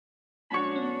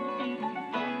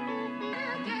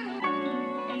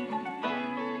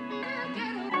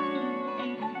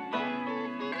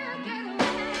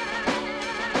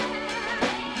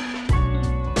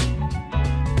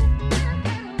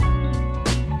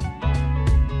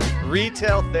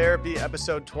Retail Therapy,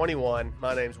 episode 21.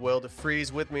 My name's Will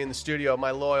DeFries. With me in the studio,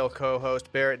 my loyal co-host,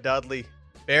 Barrett Dudley.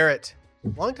 Barrett,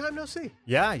 long time no see.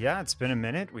 Yeah, it's been a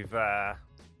minute. We've had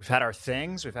our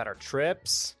things, we've had our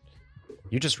trips.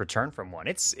 You just returned from one.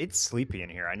 It's sleepy in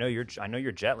here. I know you're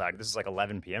jet lagged. This is like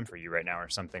 11 p.m. for you right now or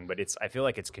something, but I feel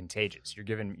like it's contagious. You're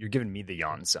giving me the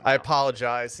yawn somehow. I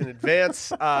apologize in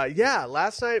advance.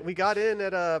 Last night we got in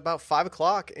at about 5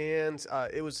 o'clock, and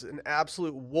it was an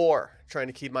absolute war trying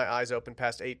to keep my eyes open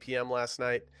past 8 p.m. last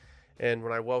night. And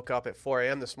when I woke up at 4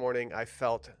 a.m. this morning, I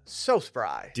felt so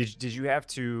spry. Did you have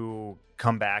to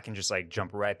come back and just like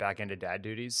jump right back into dad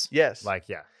duties? Yes.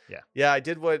 Yeah. I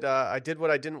did what I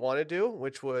didn't want to do,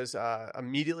 which was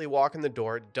immediately walk in the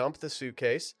door, dump the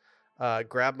suitcase,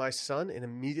 grab my son, and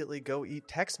immediately go eat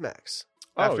Tex-Mex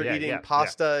after eating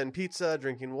pasta and pizza,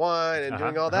 drinking wine, and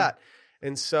doing all that.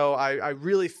 And so I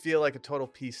really feel like a total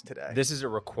piece today. This is a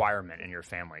requirement in your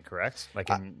family, correct?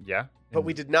 But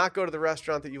we did not go to the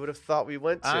restaurant that you would have thought we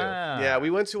went to. Yeah, we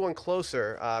went to one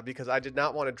closer because I did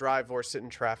not want to drive or sit in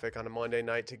traffic on a Monday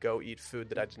night to go eat food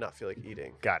that I did not feel like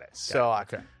eating. Got it. So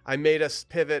I made us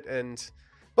pivot,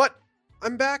 but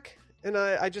I'm back, and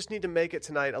I just need to make it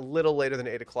tonight a little later than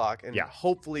 8 o'clock, and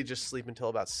hopefully just sleep until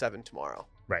about 7 tomorrow.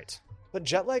 Right. But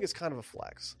jet lag is kind of a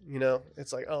flex, you know?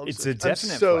 It's like, a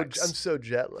definite flex. I'm so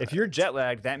jet lagged. If you're jet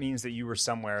lagged, that means that you were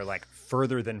somewhere like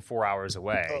further than 4 hours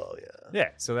away. Oh, yeah. Yeah,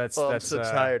 so that's... I'm so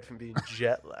tired from being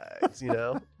jet lagged, you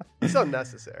know? It's so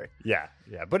necessary. Yeah,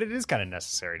 but it is kind of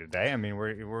necessary today. I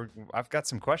mean, I've got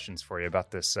some questions for you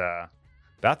about this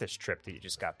trip that you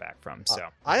just got back from. So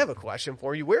I have a question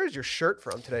for you. Where is your shirt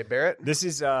from today, Barrett? This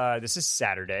is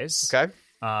Saturdays. Okay.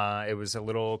 It was a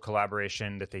little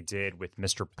collaboration that they did with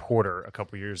Mr. Porter a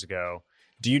couple years ago.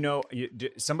 Do you know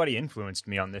somebody influenced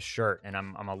me on this shirt, and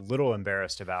I'm a little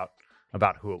embarrassed about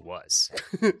who it was.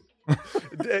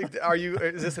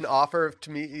 Is this an offer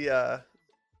to me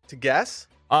to guess?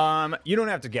 You don't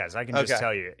have to guess. I can just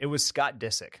tell you. It was Scott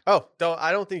Disick. Oh,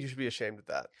 I don't think you should be ashamed of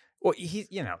that. Well,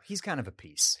 he's kind of a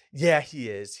piece. Yeah, he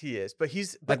is. But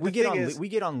we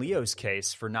get on Leo's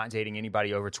case for not dating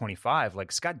anybody over 25.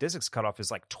 Like Scott Disick's cutoff is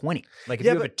like 20. Like if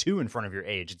you have a 2 in front of your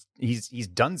age, he's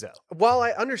donezo. While I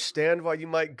understand why you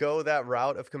might go that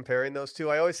route of comparing those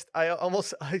two, I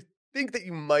think that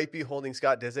you might be holding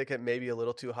Scott Disick at maybe a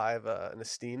little too high of an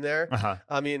esteem there. Uh-huh.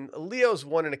 I mean, Leo's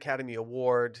won an Academy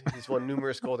Award. He's won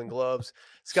numerous Golden Globes.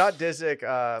 Scott Disick,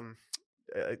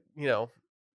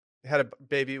 had a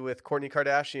baby with Kourtney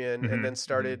Kardashian and then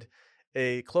started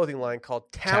a clothing line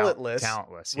called Talentless,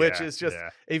 which is just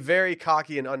a very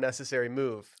cocky and unnecessary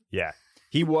move. Yeah.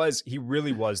 He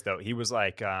really was though. He was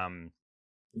like,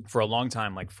 for a long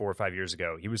time, like 4 or 5 years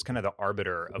ago, he was kind of the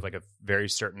arbiter of like a very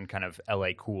certain kind of LA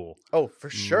cool. Oh, for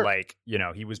sure. Like,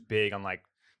 he was big on like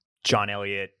John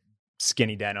Elliott,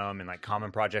 skinny denim and like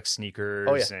Common Project sneakers.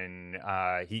 Oh, yeah.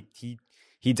 And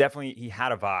he definitely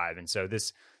had a vibe. And so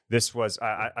this was,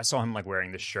 I saw him like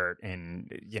wearing this shirt in,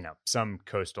 some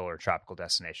coastal or tropical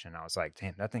destination. I was like,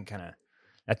 damn, that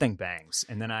thing bangs.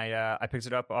 And then I picked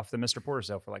it up off the Mr. Porter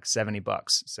sale for like $70.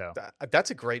 So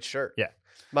that's a great shirt. Yeah.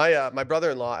 My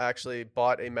brother-in-law actually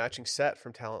bought a matching set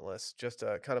from Talentless, just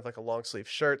kind of like a long sleeve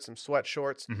shirt, some sweat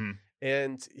shorts. Mm-hmm.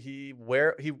 And he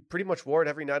pretty much wore it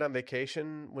every night on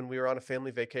vacation when we were on a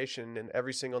family vacation. And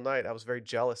every single night I was very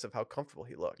jealous of how comfortable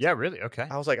he looked. Yeah, really? Okay.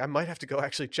 I was like, I might have to go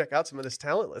actually check out some of this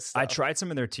Talentless stuff. I tried some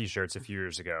of their t-shirts a few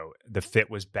years ago. The fit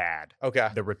was bad. Okay.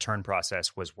 The return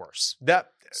process was worse. That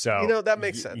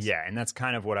makes sense. Yeah. And that's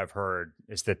kind of what I've heard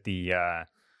is that the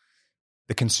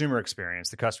consumer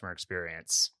experience, the customer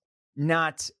experience,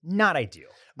 not ideal.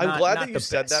 I'm glad that you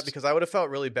said that because I would have felt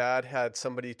really bad had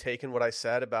somebody taken what I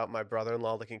said about my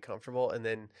brother-in-law looking comfortable and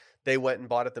then they went and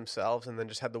bought it themselves and then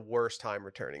just had the worst time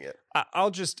returning it. I'll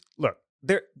just look.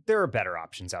 There are better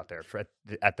options out there for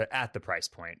at the price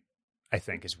point, I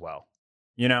think as well.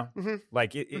 Mm-hmm.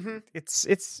 Like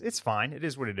it's fine. It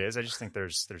is what it is. I just think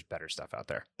there's better stuff out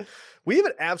there. We have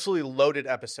an absolutely loaded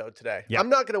episode today. Yeah. I'm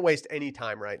not going to waste any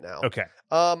time right now. Okay.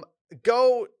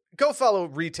 Go follow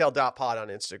retail.pod on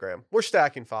Instagram. We're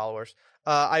stacking followers.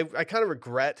 I kind of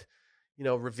regret,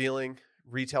 revealing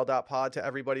retail.pod to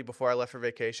everybody before I left for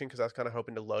vacation because I was kind of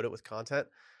hoping to load it with content.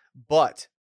 But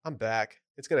I'm back.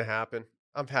 It's going to happen.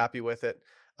 I'm happy with it.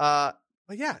 But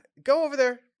yeah, go over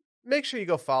there. Make sure you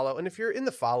go follow. And if you're in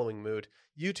the following mood,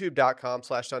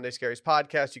 youtube.com/Sunday Scaries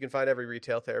podcast. You can find every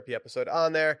Retail Therapy episode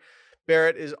on there.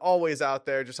 Barrett is always out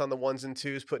there just on the ones and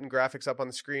twos, putting graphics up on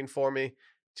the screen for me.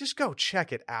 Just go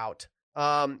check it out.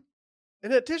 And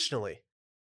additionally,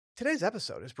 today's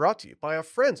episode is brought to you by our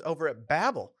friends over at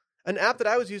Babbel. an app that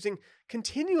I was using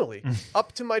continually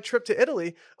up to my trip to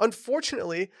Italy.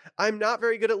 Unfortunately, I'm not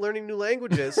very good at learning new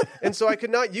languages, and so I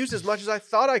could not use as much as I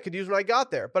thought I could use when I got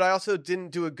there. But I also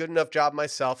didn't do a good enough job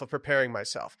myself of preparing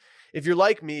myself. If you're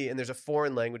like me and there's a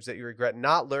foreign language that you regret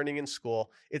not learning in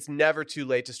school, it's never too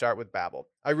late to start with Babbel.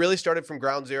 I really started from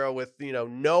ground zero with,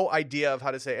 no idea of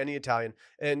how to say any Italian.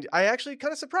 And I actually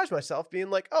kind of surprised myself being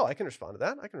like, oh, I can respond to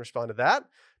that. I can respond to that.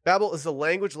 Babbel is the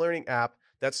language learning app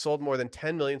that's sold more than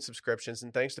 10 million subscriptions.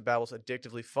 And thanks to Babbel's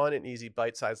addictively fun and easy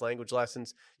bite-sized language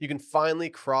lessons, you can finally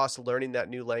cross learning that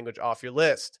new language off your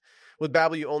list. With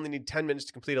Babbel, you only need 10 minutes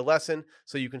to complete a lesson,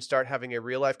 so you can start having a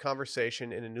real-life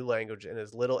conversation in a new language in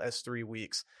as little as 3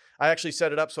 weeks. I actually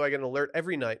set it up so I get an alert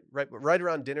every night, right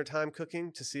around dinner time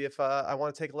cooking, to see if I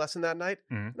want to take a lesson that night.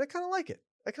 And I kind of like it.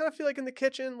 I kind of feel like in the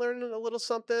kitchen, learning a little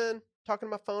something, talking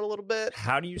to my phone a little bit.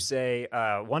 How do you say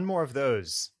one more of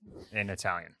those in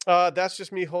Italian? That's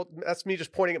just me. That's me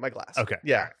just pointing at my glass. Okay.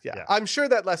 Yeah, right. yeah. I'm sure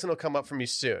that lesson will come up for me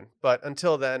soon, but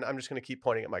until then, I'm just going to keep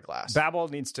pointing at my glass. Babbel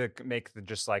needs to make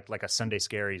just like a Sunday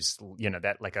Scaries,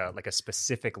 that like a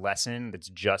specific lesson that's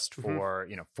just for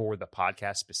for the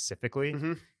podcast specifically,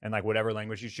 and like whatever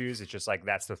language you choose, it's just like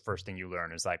that's the first thing you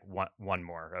learn is like one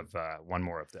more of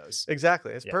those.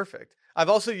 Exactly, it's perfect. I've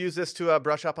also used this to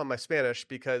brush up on my Spanish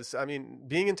because,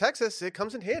 being in Texas, it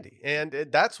comes in handy. And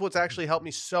that's what's actually helped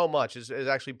me so much is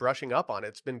actually brushing up on it.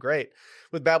 It's been great.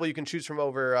 With Babbel, you can choose from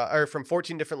from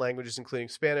 14 different languages, including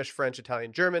Spanish, French,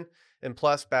 Italian, German. And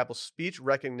plus, Babbel's speech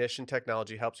recognition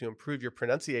technology helps you improve your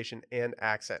pronunciation and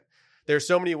accent. There are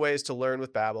so many ways to learn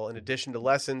with Babbel. In addition to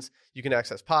lessons, you can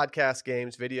access podcasts,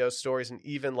 games, videos, stories, and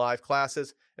even live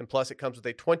classes. And plus, it comes with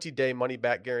a 20-day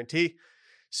money-back guarantee.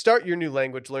 Start your new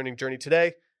language learning journey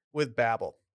today with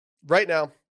Babbel. Right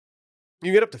now, you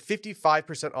can get up to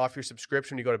 55% off your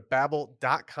subscription. You go to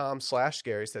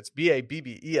babbel.com/scaries. That's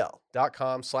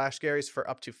BABBEL.com/scaries for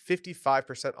up to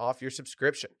 55% off your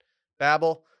subscription.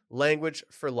 Babbel, language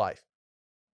for life.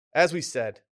 As we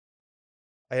said,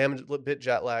 I am a bit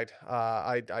jet lagged.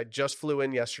 I just flew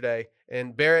in yesterday.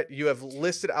 And Barrett, you have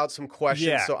listed out some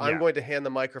questions, so I'm going to hand the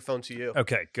microphone to you.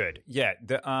 Okay, good. Yeah,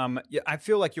 I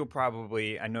feel like you'll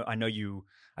probably. I know you.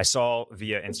 I saw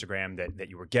via Instagram that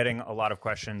you were getting a lot of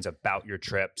questions about your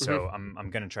trip, so I'm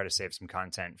going to try to save some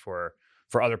content for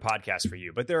other podcasts for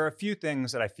you. But there are a few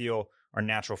things that I feel are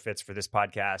natural fits for this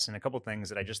podcast, and a couple things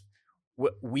that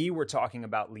we were talking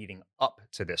about leading up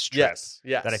to this trip. Yes.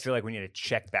 That I feel like we need to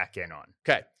check back in on.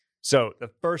 Okay. So the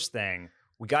first thing.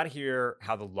 We got to hear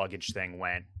how the luggage thing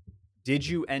went. Did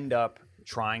you end up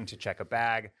trying to check a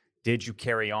bag? Did you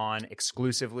carry on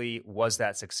exclusively? Was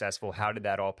that successful? How did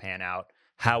that all pan out?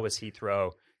 How was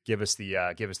Heathrow? Give us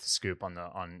the scoop on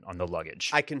the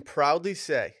luggage. I can proudly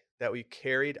say that we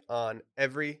carried on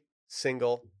every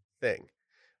single thing.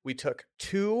 We took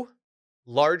 2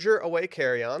 larger away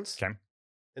carry-ons. Okay.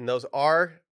 And those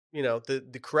are,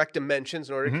 the correct dimensions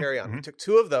in order to carry on. We took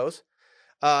 2 of those.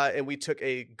 And we took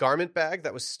a garment bag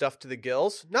that was stuffed to the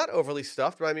gills. Not overly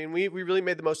stuffed, but we really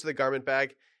made the most of the garment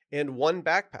bag, and 1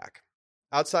 backpack.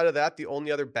 Outside of that, the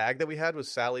only other bag that we had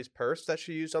was Sally's purse that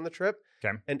she used on the trip.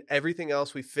 Okay. And everything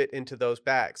else we fit into those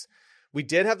bags. We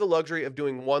did have the luxury of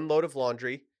doing 1 load of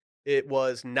laundry. It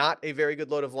was not a very good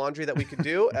load of laundry that we could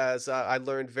do, as I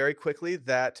learned very quickly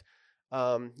that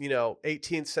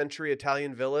 18th century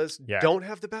Italian villas don't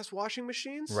have the best washing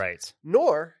machines. Right.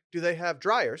 Nor do they have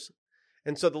dryers.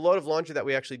 And so the load of laundry that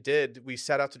we actually did, we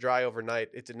set out to dry overnight.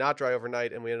 It did not dry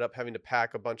overnight, and we ended up having to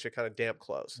pack a bunch of kind of damp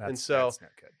clothes. That's not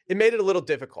good. It made it a little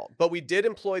difficult. But we did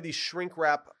employ the shrink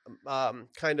wrap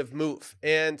kind of move.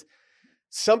 And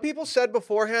some people said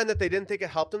beforehand that they didn't think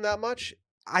it helped them that much.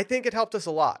 I think it helped us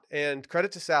a lot. And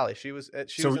credit to Sally. She was in there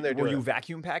doing it. Were you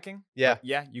vacuum packing? Yeah.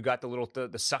 Yeah, you got the little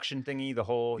the suction thingy, the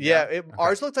whole. Yeah,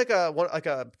 ours looked like a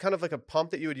kind of like a pump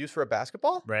that you would use for a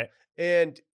basketball. Right.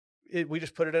 And we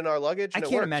just put it in our luggage. And I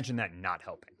can't imagine that not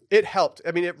helping. It helped.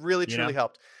 It really, truly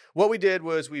helped. What we did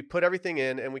was we put everything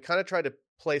in, and we kind of tried to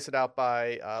place it out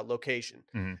by location.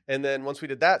 And then once we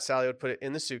did that, Sally would put it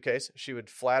in the suitcase. She would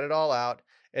flat it all out,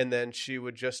 and then she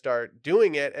would just start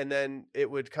doing it, and then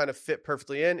it would kind of fit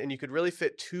perfectly in, and you could really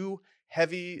fit 2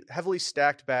 heavily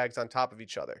stacked bags on top of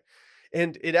each other.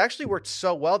 And it actually worked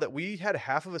so well that we had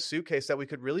half of a suitcase that we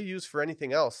could really use for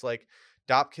anything else, like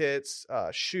DOP kits,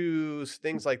 shoes,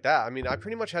 things like that. I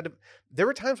pretty much had to. There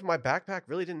were times when my backpack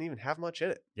really didn't even have much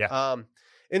in it. Yeah.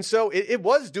 And so it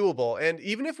was doable. And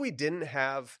even if we didn't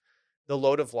have the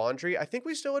load of laundry, I think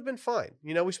we still would have been fine.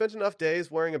 We spent enough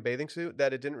days wearing a bathing suit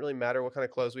that it didn't really matter what kind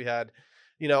of clothes we had.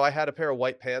 I had a pair of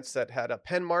white pants that had a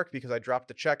pen mark because I dropped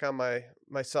the check on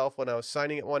myself when I was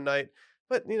signing it one night.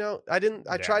 But I didn't.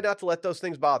 I tried not to let those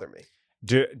things bother me.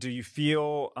 Do you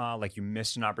feel like you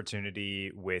missed an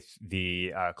opportunity with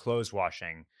the clothes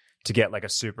washing to get like a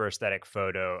super aesthetic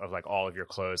photo of like all of your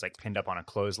clothes like pinned up on a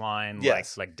clothesline,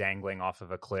 Yes. like dangling off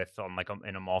of a cliff on like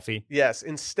in Amalfi? Yes.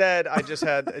 Instead,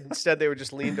 instead they were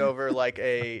just leaned over like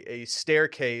a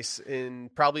staircase, in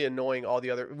probably annoying all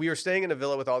the other. We were staying in a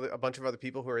villa with a bunch of other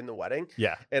people who were in the wedding.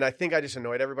 Yeah. And I think I just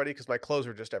annoyed everybody because my clothes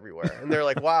were just everywhere. And they're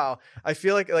like, wow, I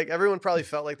feel like everyone probably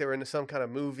felt like they were into some kind of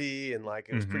movie and like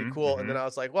it was pretty cool. And then I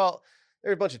was like, well,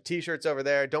 there are a bunch of t-shirts over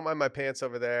there. Don't mind my pants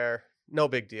over there. No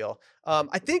big deal.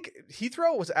 I think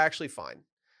Heathrow was actually fine.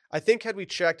 I think had we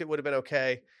checked, it would have been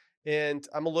okay. And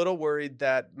I'm a little worried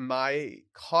that my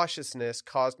cautiousness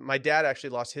caused my dad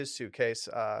actually lost his suitcase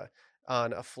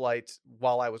on a flight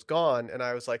while I was gone. And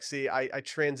I was like, see, I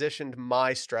transitioned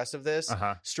my stress of this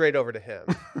straight over to him.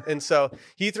 And so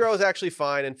Heathrow is actually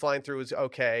fine and flying through was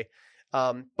okay.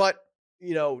 But,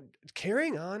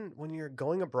 carrying on when you're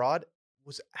going abroad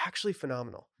was actually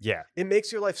phenomenal. Yeah. It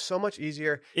makes your life so much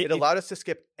easier. It allowed us to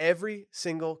skip every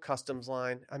single customs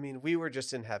line. I mean, we were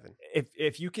just in heaven.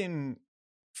 If you can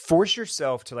force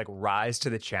yourself to like rise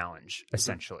to the challenge,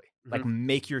 essentially, like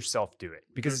make yourself do it,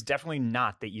 because it's definitely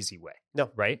not the easy way. No.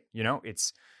 Right?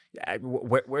 It's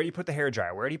where do you put the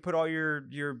hairdryer? Where do you put all your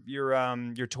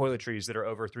toiletries that are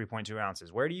over 3.2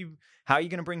 ounces? How are you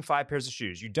going to bring 5 pairs of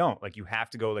shoes? You don't. Like, you have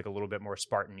to go like a little bit more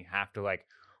Spartan. You have to like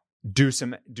do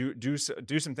some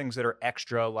things that are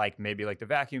extra, like maybe like the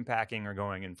vacuum packing or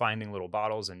going and finding little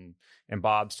bottles and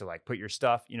bobs to like put your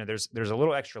stuff. There's a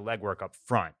little extra legwork up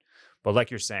front. But like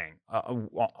you're saying,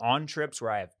 on trips where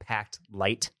I have packed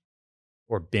light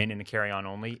or been in a carry-on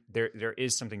only, there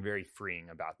is something very freeing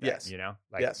about that.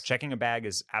 Yes. Checking a bag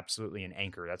is absolutely an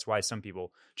anchor. That's why some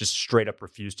people just straight up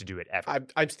refuse to do it ever.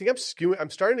 I think I'm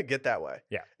starting to get that way.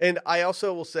 Yeah. And I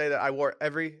also will say that I wore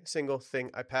every single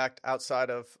thing I packed outside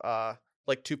of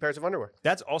like 2 pairs of underwear.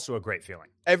 That's also a great feeling.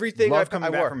 Everything Love I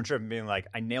coming wore back from a trip and being like,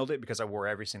 I nailed it because I wore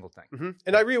every single thing.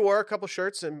 And I rewore a couple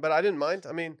shirts, but I didn't mind.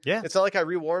 I mean, yeah, it's not like I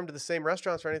rewore them to the same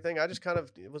restaurants or anything. I just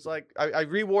it was like I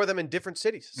rewore them in different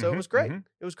cities, so it was great.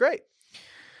 It was great.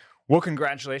 Well,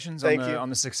 congratulations on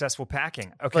the successful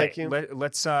packing. Okay, Thank you.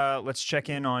 Let's check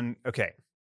in on. Okay,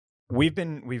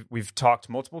 we've talked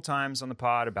multiple times on the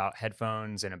pod about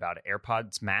headphones and about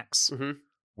AirPods Max,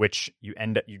 which you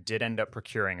did end up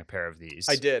procuring a pair of these.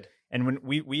 I did. And when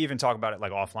we even talk about it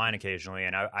like offline occasionally,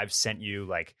 and I've sent you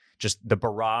like just the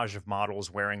barrage of models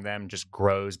wearing them just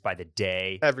grows by the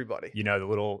day. Everybody, the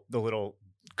little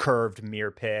curved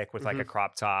mirror pick with like a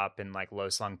crop top and like low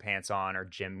slung pants on, or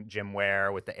gym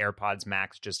wear with the AirPods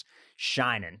Max just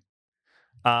shining.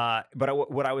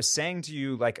 But what I was saying to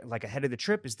you like ahead of the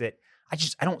trip is that I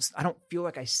don't feel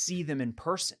like I see them in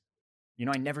person.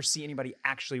 I never see anybody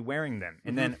actually wearing them.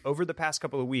 And then over the past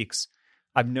couple of weeks,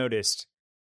 I've noticed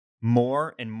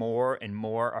more and more and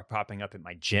more are popping up at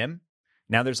my gym.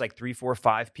 Now there's like 3, 4,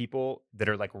 5 people that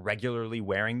are like regularly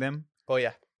wearing them. Oh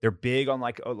yeah. They're big on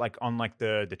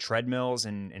the treadmills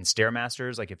and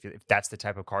Stairmasters. Like if that's the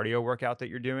type of cardio workout that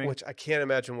you're doing, which I can't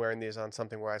imagine wearing these on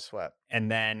something where I sweat. And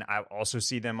then I also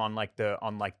see them on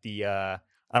the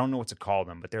I don't know what to call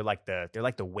them, but they're like the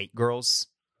weight girls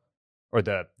or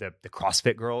the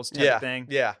CrossFit girls type of thing.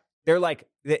 Yeah. They're like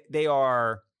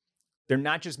they're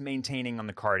not just maintaining on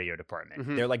the cardio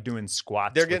department. They're like doing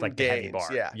squats. They're getting with like the heavy gains.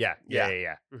 bar.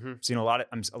 Yeah. Seen a lot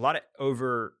of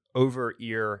over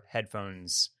ear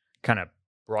headphones, kind of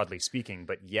broadly speaking.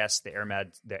 But yes, the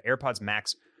AirPods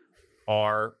Max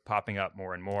are popping up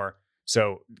more and more.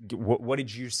 So, what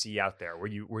did you see out there? Were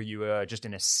you just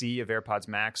in a sea of AirPods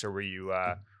Max, or were you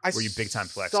big time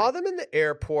flexing? I saw them in the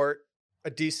airport a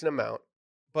decent amount.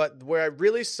 But where I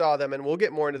really saw them, and we'll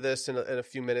get more into this in a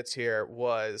few minutes here,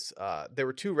 was there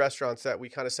were 2 restaurants that we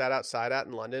kind of sat outside at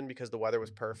in London because the weather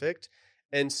was perfect.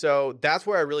 And so that's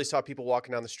where I really saw people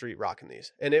walking down the street rocking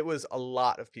these. And it was a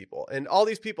lot of people. And all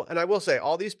these people, and I will say,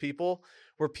 all these people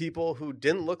were people who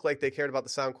didn't look like they cared about the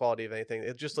sound quality of anything.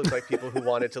 It just looked like people who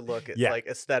wanted to look at like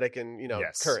aesthetic and,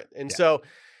 current. And so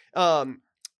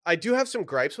I do have some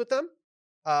gripes with them.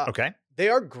 Okay. They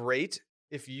are great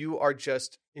if you are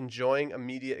just enjoying a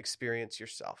media experience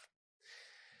yourself.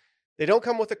 They don't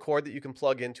come with a cord that you can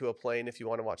plug into a plane if you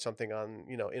want to watch something on,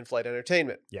 in-flight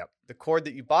entertainment. Yep. The cord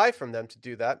that you buy from them to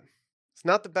do that, it's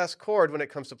not the best cord when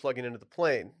it comes to plugging into the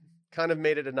plane. Kind of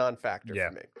made it a non-factor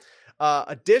for me.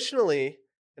 Additionally,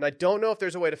 and I don't know if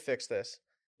there's a way to fix this,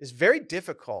 it's very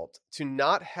difficult to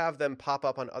not have them pop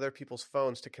up on other people's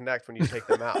phones to connect when you take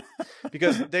them out,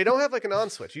 because they don't have like an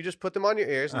on switch. You just put them on your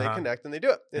ears and they connect and they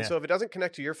do it. And so if it doesn't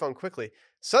connect to your phone quickly,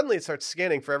 suddenly it starts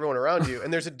scanning for everyone around you.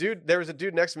 And there was a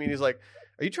dude next to me and he's like,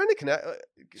 are you trying to connect?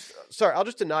 Sorry, I'll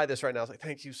just deny this right now. I was like,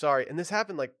 thank you, sorry. And this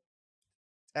happened like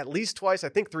at least twice, I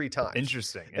think 3 times.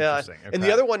 Interesting. And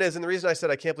the other one is, and the reason I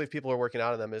said I can't believe people are working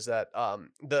out of them is that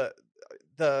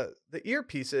the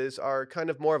earpieces are kind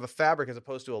of more of a fabric as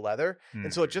opposed to a leather.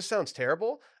 And so it just sounds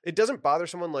terrible. It doesn't bother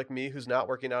someone like me who's not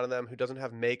working out of them, who doesn't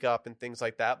have makeup and things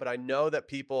like that. But I know that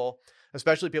people,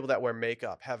 especially people that wear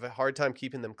makeup, have a hard time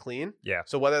keeping them clean. Yeah.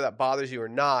 So whether that bothers you or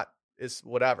not is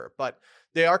whatever, but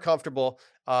they are comfortable.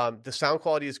 The sound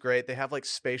quality is great. They have like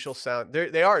spatial sound.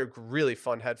 They are really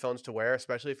fun headphones to wear,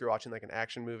 especially if you're watching like an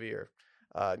action movie or,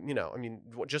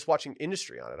 just watching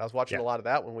Industry on it. I was watching a lot of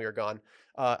that when we were gone.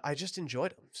 I just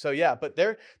enjoyed them. So yeah, but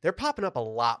they're popping up a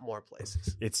lot more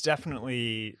places. It's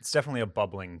definitely a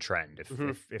bubbling trend,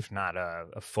 if not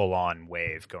a full on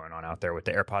wave going on out there with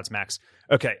the AirPods Max.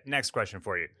 Okay, next question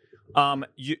for you.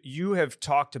 You have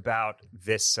talked about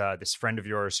this friend of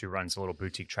yours who runs a little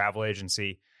boutique travel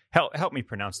agency. Help me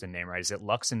pronounce the name right. Is it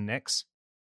Lux and Nix?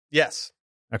 Yes.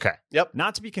 Okay. Yep.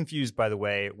 Not to be confused, by the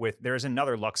way, with there's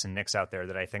another Lux and Nix out there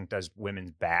that I think does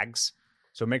women's bags.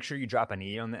 So make sure you drop an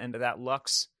E on the end of that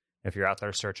Lux if you're out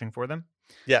there searching for them.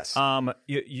 Yes.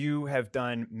 You have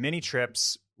done many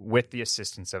trips with the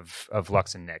assistance of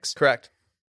Lux and Nix. Correct.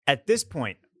 At this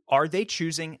point, are they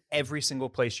choosing every single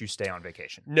place you stay on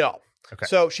vacation? No. Okay.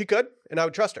 So she could, and I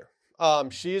would trust her.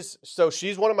 She's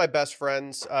one of my best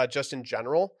friends, just in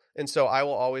general. And so I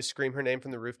will always scream her name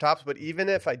from the rooftops. But even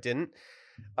if I didn't,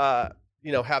 have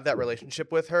that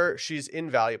relationship with her, she's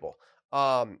invaluable,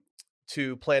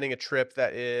 to planning a trip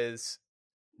that is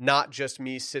not just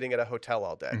me sitting at a hotel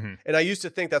all day. Mm-hmm. And I used to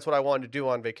think that's what I wanted to do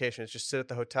on vacation, is just sit at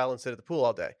the hotel and sit at the pool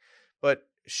all day. But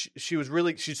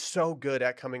she's so good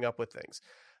at coming up with things.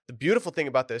 The beautiful thing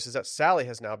about this is that Sally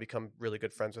has now become really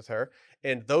good friends with her,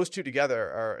 and those two together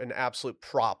are an absolute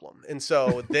problem. And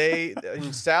so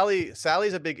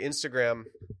Sally's a big Instagram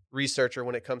researcher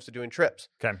when it comes to doing trips.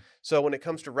 Okay. So when it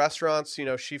comes to restaurants,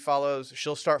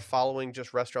 she'll start following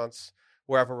just restaurants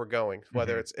wherever we're going,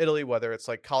 whether it's Italy, whether it's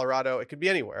like Colorado, it could be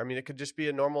anywhere. I mean, it could just be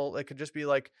it could just be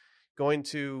like going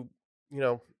to,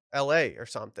 LA or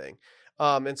something.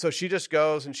 And so she just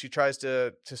goes and she tries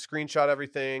to screenshot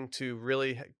everything, to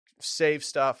really save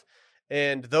stuff.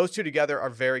 And those two together are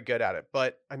very good at it.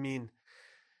 But I mean,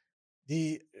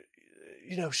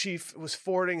 she was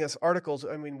forwarding us articles.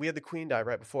 I mean, we had the Queen die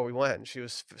right before we went. And she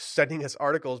was sending us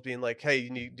articles being like, hey, you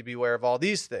need to be aware of all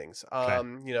these things. Okay.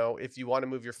 If you want to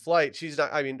move your flight,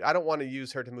 I don't want to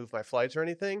use her to move my flights or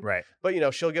anything. Right.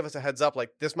 But, she'll give us a heads up, like,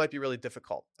 this might be really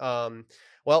difficult.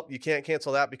 Well, you can't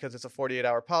cancel that because it's a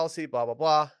 48-hour policy, blah, blah,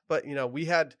 blah. But,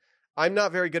 I'm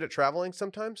not very good at traveling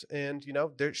sometimes. And,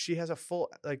 she has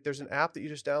there's an app that you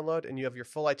just download and you have your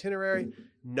full itinerary,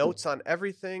 notes on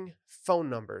everything, phone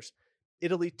numbers,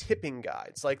 Italy tipping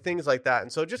guides, like things like that.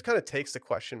 And so it just kind of takes the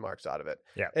question marks out of it.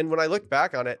 Yeah. And when I looked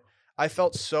back on it, I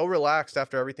felt so relaxed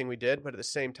after everything we did. But at the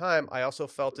same time, I also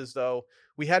felt as though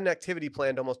we had an activity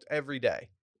planned almost every day.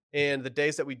 And the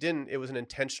days that we didn't, it was an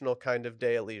intentional kind of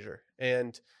day of leisure.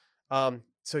 And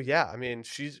so, yeah, I mean,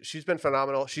 she's been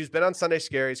phenomenal. She's been on Sunday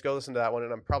Scaries. Go listen to that one.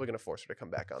 And I'm probably going to force her to come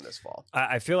back on this fall.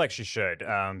 I feel like she should,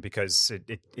 because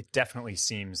it definitely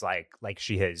seems like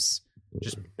she has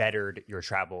just bettered your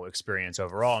travel experience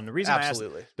overall. And the reason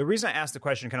I asked the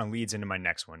question kind of leads into my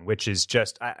next one, which is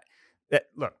just,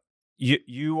 look,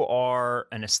 you are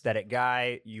an aesthetic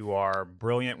guy. You are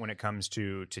brilliant when it comes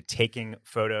to taking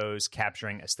photos,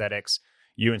 capturing aesthetics.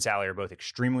 You and Sally are both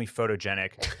extremely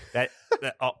photogenic. That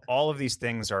all of these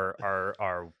things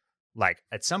are like,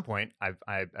 at some point,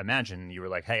 I imagine you were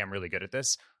like, hey, I'm really good at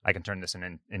this. I can turn this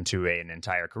into an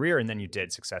entire career. And then you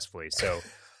did successfully. So,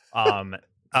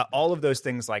 all of those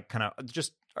things like kind of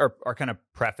just are kind of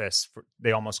preface.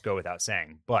 They almost go without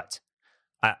saying, but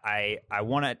I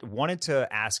wanted to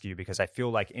ask you, because I feel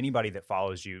like anybody that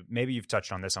follows you, maybe you've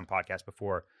touched on this on podcasts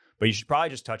before, but you should probably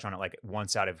just touch on it like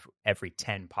once out of every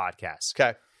 10 podcasts.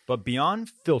 Okay. But beyond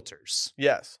filters,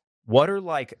 yes, what are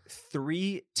like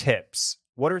 3 tips?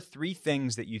 What are 3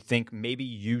 things that you think maybe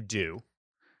you do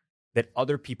that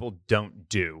other people don't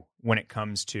do when it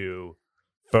comes to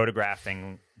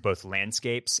photographing both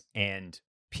landscapes and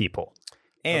people?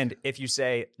 And if you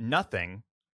say nothing,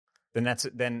 then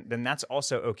that's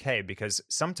also okay, because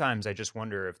sometimes I just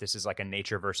wonder if this is like a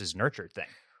nature versus nurture thing,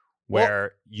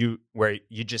 where you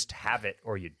just have it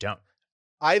or you don't.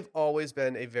 I've always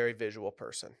been a very visual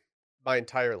person my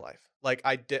entire life. Like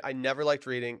I never liked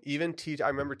reading. Even I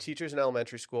remember teachers in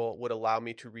elementary school would allow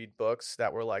me to read books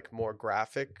that were like more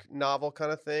graphic novel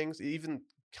kind of things, even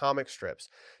comic strips,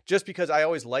 just because I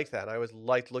always liked that. And I always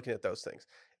liked looking at those things.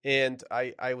 And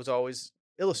I was always,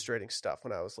 illustrating stuff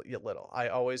when I was little. I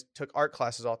always took art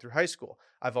classes all through high school.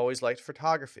 I've always liked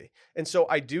photography. And so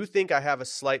I do think I have a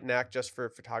slight knack just for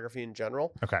photography in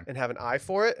general Okay. and have an eye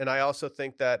for it. And I also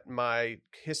think that my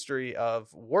history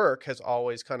of work has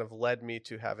always kind of led me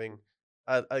to having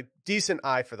a decent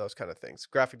eye for those kind of things,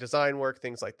 graphic design work,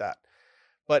 things like that.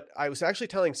 But I was actually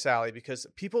telling Sally, because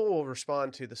people will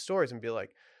respond to the stories and be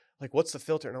like, what's the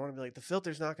filter? And I want to be like, the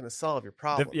filter's not going to solve your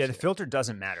problem. The filter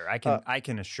doesn't matter. I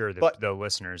can assure the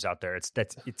listeners out there,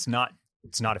 it's not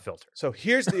a filter. So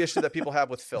here's the issue that people have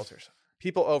with filters.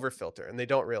 People over filter, and they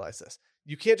don't realize this.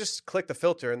 You can't just click the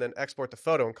filter and then export the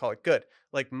photo and call it good.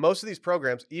 Like most of these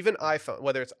programs, even iPhone,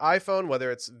 whether it's iPhone, whether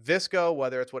it's Visco,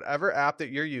 whether it's whatever app that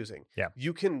you're using,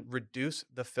 you can reduce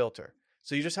the filter.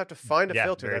 So you just have to find a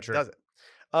filter that does it.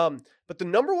 But the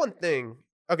number one thing,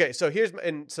 okay, so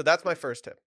so that's my first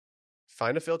tip.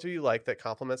 Find a filter you like that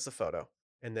complements the photo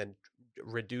and then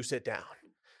reduce it down.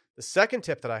 The second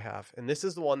tip that I have, and this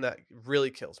is the one that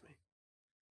really kills me,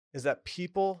 is that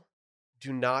people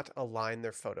do not align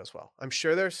their photos well. I'm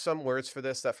sure there's some words for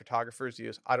this that photographers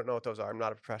use. I don't know what those are. I'm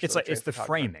not a professional. It's the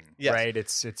framing, right?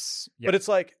 It's But it's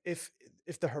like if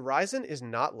the horizon is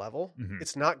not level,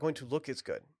 it's not going to look as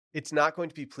good. It's not going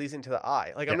to be pleasing to the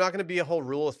eye. Like I'm not going to be a whole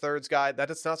rule of thirds guy. That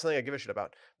is not something I give a shit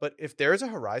about. But if there's a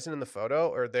horizon in the photo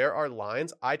or there are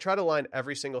lines, I try to line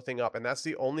every single thing up, and that's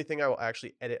the only thing I will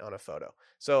actually edit on a photo.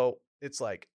 So it's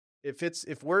like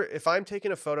if I'm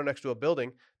taking a photo next to a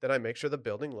building, then I make sure the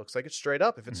building looks like it's straight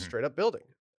up. If it's a straight up building,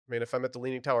 I mean, if I'm at the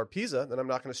Leaning Tower of Pisa, then I'm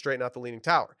not going to straighten out the Leaning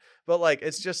Tower. But like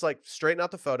it's just like straighten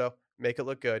out the photo, make it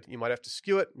look good. You might have to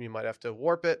skew it, you might have to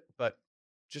warp it, but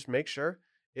just make sure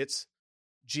it's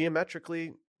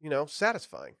geometrically,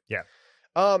 satisfying. Yeah.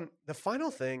 The final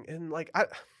thing, and like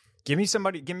give me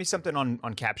something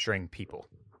on capturing people.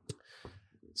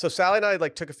 So Sally and I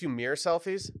took a few mirror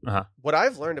selfies. Uh-huh. What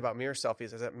I've learned about mirror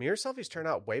selfies is that mirror selfies turn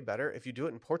out way better if you do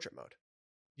it in portrait mode.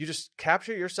 You just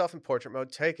capture yourself in portrait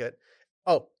mode, take it.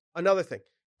 Oh, another thing.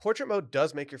 Portrait mode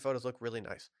does make your photos look really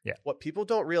nice. Yeah. What people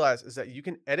don't realize is that you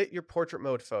can edit your portrait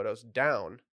mode photos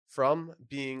down from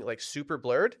being super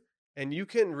blurred, and you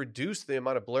can reduce the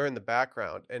amount of blur in the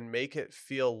background and make it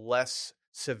feel less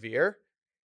severe.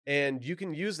 And you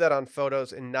can use that on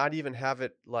photos and not even have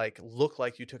it look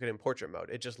like you took it in portrait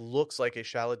mode. It just looks like a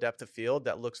shallow depth of field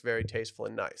that looks very tasteful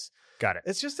and nice. Got it.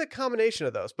 It's just a combination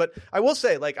of those. But I will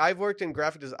say, I've worked in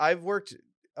graphic design.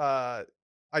 I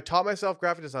taught myself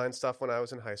graphic design stuff when I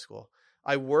was in high school.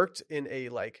 I worked in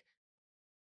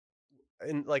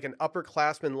an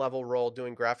upperclassman level role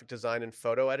doing graphic design and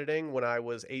photo editing when I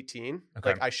was 18.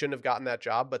 Okay. I shouldn't have gotten that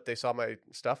job, but they saw my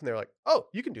stuff and they were like, oh,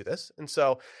 you can do this. And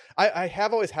so I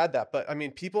have always had that. But I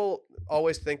mean, people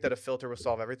always think that a filter will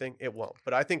solve everything. It won't.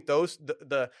 But I think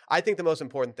I think the most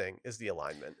important thing is the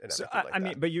alignment and everything I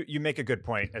mean, but you make a good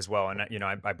point as well. And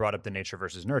I brought up the nature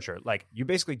versus nurture. Like you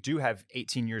basically do have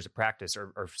 18 years of practice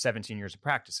or 17 years of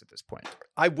practice at this point.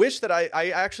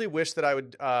 I actually wish that I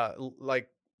would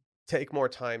take more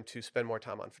time to spend more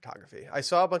time on photography. I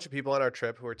saw a bunch of people on our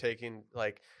trip who were taking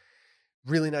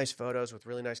really nice photos with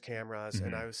really nice cameras.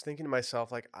 And I was thinking to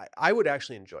myself, I would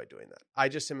actually enjoy doing that. I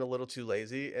just am a little too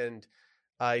lazy and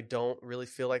I don't really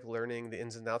feel like learning the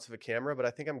ins and outs of a camera, but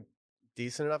I think I'm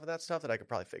decent enough at that stuff that I could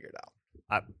probably figure it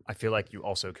out. I feel like you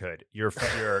also could. Your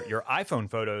iPhone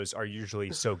photos are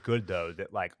usually so good though that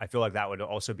I feel like that would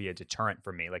also be a deterrent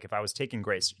for me. Like if I was taking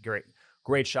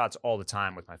great shots all the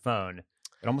time with my phone,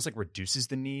 it almost reduces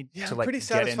the need to I'm pretty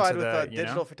satisfied with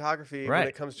digital photography right. when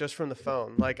it comes just from the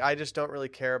phone. I just don't really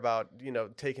care about,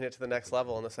 taking it to the next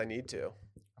level unless I need to. Okay.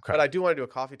 But I do want to do a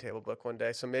coffee table book one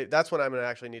day. So maybe that's when I'm going to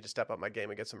actually need to step up my game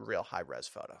and get some real high res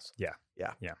photos. Yeah.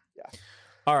 Yeah.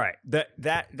 All right.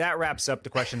 That wraps up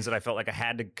the questions that I felt like I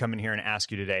had to come in here and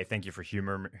ask you today. Thank you for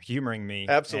humoring me.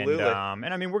 Absolutely.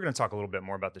 And I mean, we're going to talk a little bit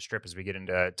more about the strip as we get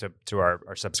into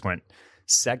our subsequent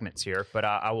segments here, but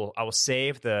I will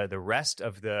save the rest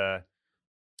of the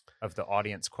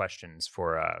audience questions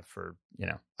for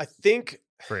I think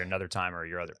for another time or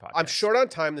your other podcast. I'm short on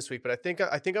time this week, but I think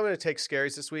I'm going to take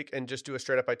scaries this week and just do a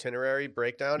straight up itinerary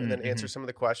breakdown and then answer some of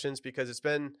the questions, because it's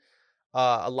been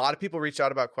a lot of people reach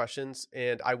out about questions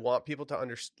and I want people to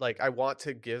understand. I want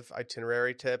to give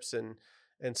itinerary tips and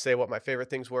say what my favorite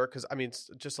things were. Cause I mean,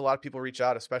 just a lot of people reach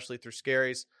out, especially through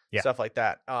scaries, stuff like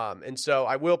that. And so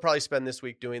I will probably spend this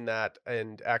week doing that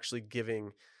and actually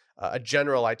giving a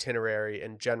general itinerary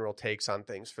and general takes on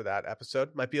things for that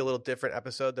episode. Might be a little different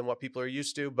episode than what people are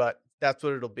used to, but that's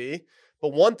what it'll be.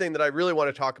 But one thing that I really want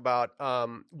to talk about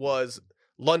was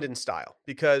London style,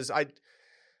 because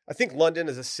I think London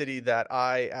is a city that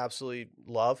I absolutely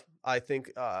love. I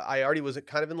think I already was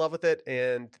kind of in love with it,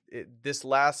 and this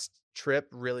last trip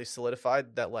really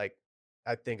solidified that. Like,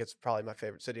 I think it's probably my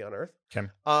favorite city on earth. Okay.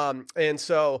 And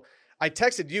so I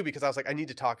texted you because I was like, I need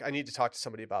to talk to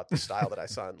somebody about the style that I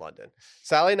saw in London.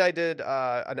 Sally and I did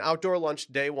an outdoor lunch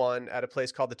day one at a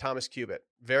place called the Thomas Cubit.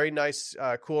 Very nice,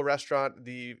 cool restaurant.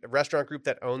 The restaurant group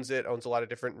that owns it owns a lot of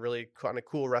different really kind of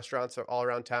cool restaurants all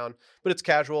around town, but it's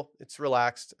casual. It's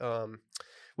relaxed.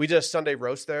 We did a Sunday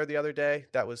roast there the other day.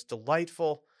 That was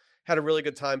delightful. Had a really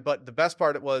good time. But the best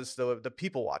part was the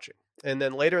people watching. And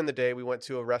then later in the day, we went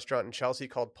to a restaurant in Chelsea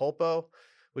called Polpo,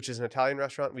 which is an Italian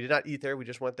restaurant. We did not eat there. We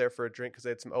just went there for a drink because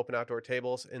they had some open outdoor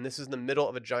tables. And this is in the middle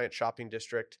of a giant shopping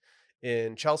district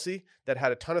in Chelsea that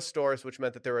had a ton of stores, which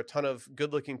meant that there were a ton of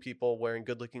good-looking people wearing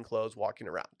good-looking clothes walking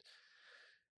around.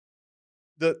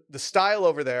 The style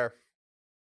over there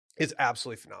is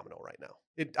absolutely phenomenal right now.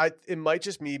 It might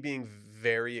just me being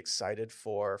very excited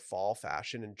for fall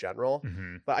fashion in general,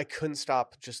 but I couldn't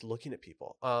stop just looking at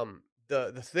people.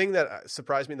 The thing that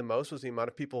surprised me the most was the amount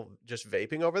of people just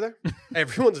vaping over there.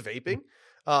 Everyone's vaping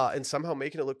and somehow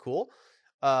making it look cool.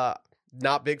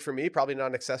 Not big for me, probably not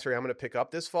an accessory I'm going to pick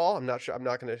up this fall. I'm not sure. I'm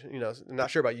not going to, I'm not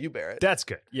sure about you, Barrett. That's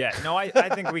good. Yeah, no, I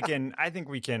think we can. I think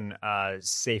we can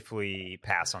safely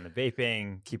pass on the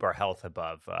vaping, keep our health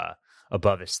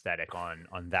above aesthetic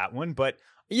on that one. But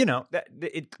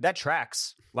that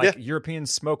tracks. Like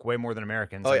Europeans smoke way more than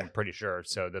Americans. I'm pretty sure.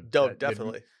 So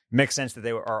definitely it makes sense that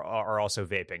they are also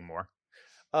vaping more.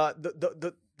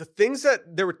 The things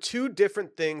that there were two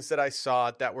different things that I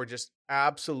saw that were just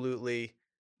absolutely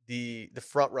the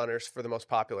front runners for the most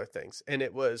popular things. And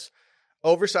it was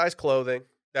oversized clothing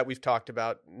that we've talked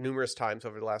about numerous times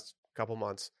over the last couple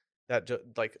months, that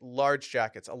like large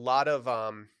jackets, a lot of,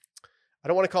 I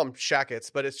don't want to call them shackets,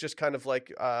 but it's just kind of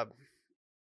like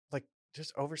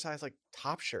just oversized, like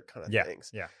top shirt kind of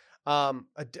things. Yeah.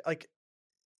 Like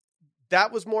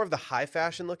that was more of the high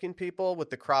fashion looking people with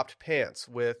the cropped pants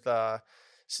with,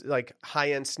 like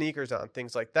high end sneakers on,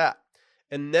 things like that.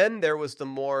 And then there was the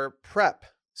more prep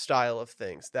style of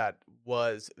things that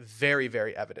was very,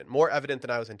 very evident, more evident than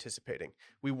I was anticipating.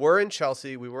 We were in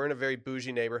Chelsea. We were in a very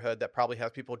bougie neighborhood that probably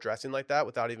has people dressing like that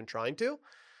without even trying to,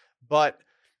 but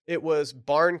it was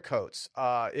barn coats.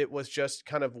 It was just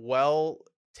kind of well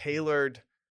tailored,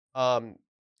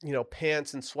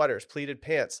 pants and sweaters, pleated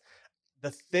pants.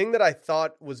 The thing that I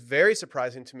thought was very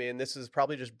surprising to me, and this is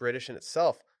probably just British in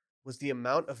itself, was the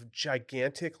amount of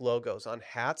gigantic logos on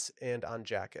hats and on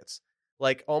jackets.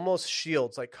 Like almost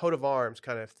shields, like coat of arms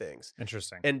kind of things.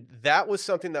 Interesting. And that was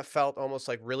something that felt almost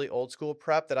like really old school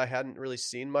prep that I hadn't really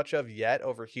seen much of yet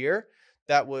over here.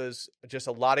 That was just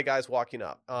a lot of guys walking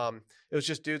up. It was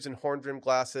just dudes in horn-rimmed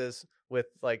glasses with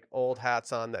like old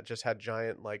hats on that just had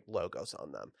giant like logos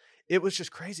on them. It was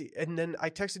just crazy. And then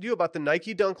I texted you about the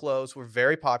Nike Dunk Lows were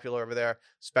very popular over there,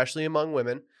 especially among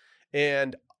women.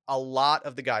 And a lot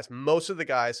of the guys, most of the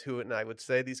guys who, and I would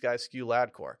say these guys skew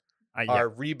ladcore, are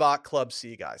Reebok Club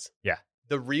C guys. Yeah.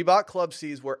 The Reebok Club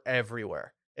Cs were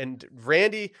everywhere. And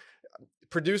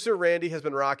producer Randy has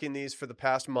been rocking these for the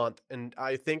past month. And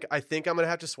I think I'm going to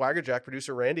have to swagger jack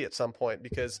producer Randy at some point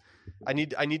because I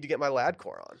need to get my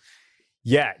ladcore on.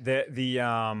 Yeah.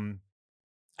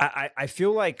 I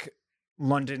feel like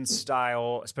London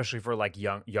style, especially for like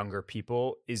younger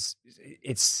people, it's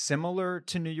similar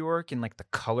to New York in like the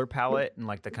color palette and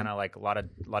like the kind of like a lot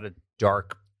of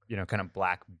dark, kind of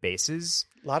black bases.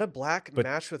 A lot of black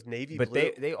matched with navy blue.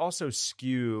 But they also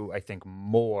skew, I think,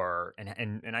 more,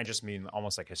 and I just mean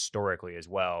almost like historically as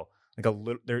well. Like a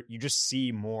little, there you just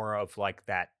see more of like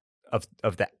that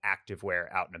of the active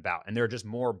wear out and about, and there are just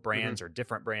more brands or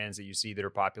different brands that you see that are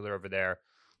popular over there.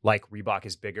 Like Reebok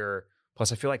is bigger.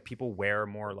 Plus, I feel like people wear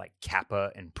more like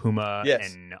Kappa and Puma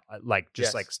and like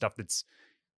just like stuff that's.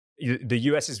 The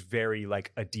U.S. is very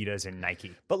like Adidas and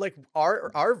Nike, but like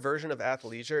our version of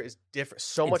athleisure is different,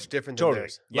 much different than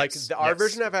theirs. Yes. Like our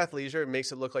version of athleisure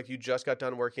makes it look like you just got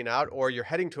done working out, or you're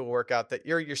heading to a workout that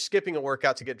you're skipping a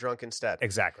workout to get drunk instead.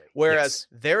 Exactly. Whereas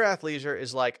their athleisure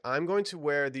is like, I'm going to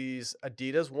wear these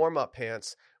Adidas warm up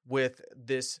pants with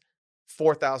this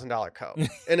 $4,000 coat,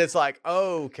 and it's like,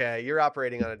 okay, you're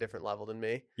operating on a different level than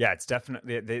me. Yeah, it's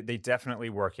definitely they definitely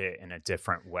work it in a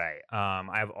different way.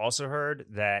 I've also heard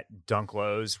that Dunk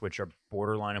Lows, which are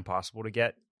borderline impossible to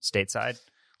get stateside,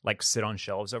 like sit on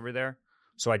shelves over there.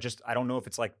 So I don't know if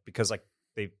it's like because like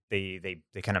they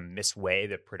kind of misweigh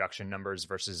the production numbers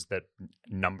versus the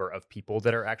number of people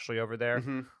that are actually over there,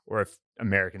 or if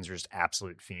Americans are just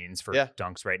absolute fiends for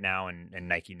dunks right now, and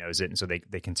Nike knows it, and so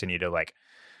they continue to like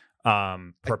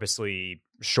purposely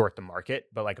short the market,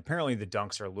 but like apparently the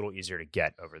Dunks are a little easier to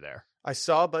get over there. I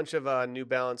saw a bunch of New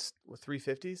Balance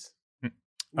 350s.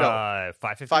 No,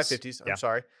 550s. 550s. Yeah. I'm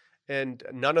sorry, and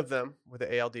none of them were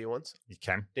the ALD ones.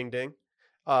 Okay. Ding ding.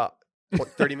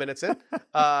 30 minutes in,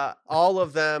 all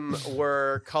of them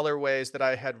were colorways that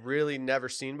I had really never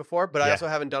seen before, but I also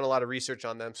haven't done a lot of research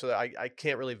on them, so I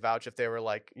can't really vouch if they were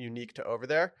like unique to over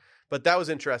there. But that was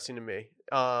interesting to me.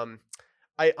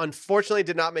 I unfortunately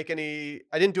did not make any.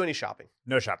 I didn't do any shopping.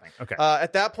 No shopping. Okay.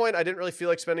 At that point, I didn't really feel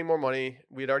like spending more money.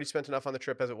 We had already spent enough on the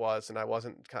trip as it was, and I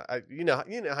wasn't. You know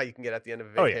how you can get at the end of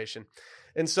a vacation,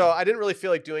 and so I didn't really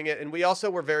feel like doing it. And we also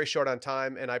were very short on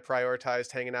time, and I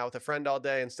prioritized hanging out with a friend all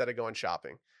day instead of going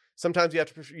shopping. Sometimes you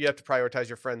have to prioritize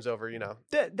your friends over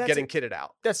getting kitted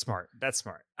out. That's smart. It's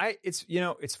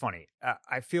funny.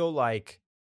 I feel like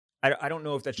I don't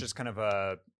know if that's just kind of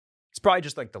a. It's probably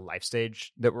just like the life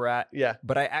stage that we're at. Yeah.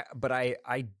 But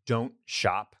I don't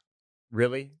shop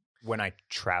really when I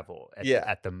travel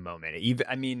at the moment. Even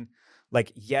I mean,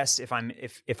 like, yes, if I'm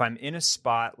in a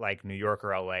spot like New York or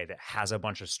LA that has a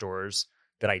bunch of stores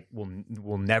that I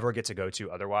will never get to go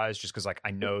to otherwise, just because like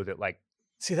I know that like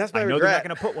that's my I know regret. they're not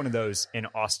going to put one of those in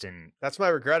Austin. That's my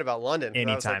regret about London.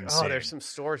 Anytime soon. There's some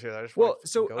stores here that I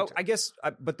just I guess,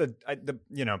 but the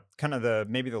kind of the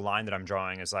maybe the line that I'm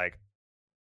drawing is like.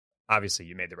 Obviously,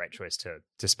 you made the right choice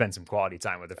to spend some quality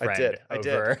time with a friend. I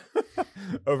did.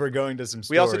 Over going to some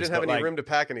stores. We also didn't have any room to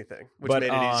pack anything, which made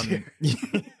it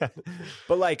easier.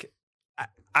 But like,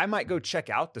 I might go check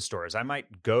out the stores. I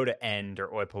might go to End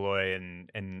or Oi Polloi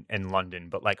in London,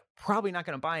 but like probably not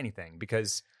going to buy anything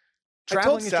because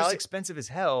traveling is just expensive as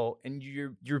hell, and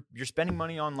you're spending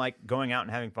money on like going out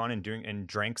and having fun and doing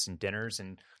drinks and dinners,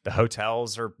 and the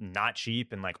hotels are not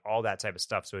cheap and like all that type of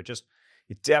stuff. So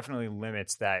it definitely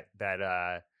limits that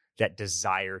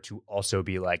desire to also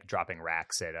be like dropping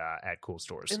racks at cool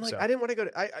stores. And like, I didn't want to go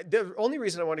to. The only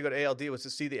reason I wanted to go to ALD was to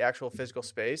see the actual physical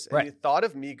space. And the thought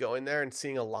of me going there and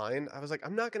seeing a line, I was like,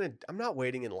 I'm not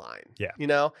waiting in line.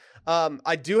 Yeah,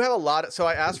 I do have a lot. So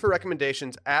I asked for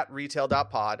recommendations at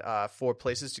retail.pod for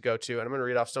places to go to, and I'm going to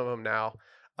read off some of them now.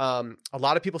 A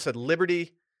lot of people said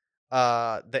Liberty,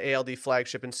 the ALD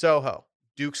flagship in Soho.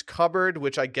 Duke's Cupboard,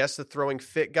 which I guess the Throwing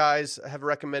Fit guys have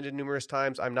recommended numerous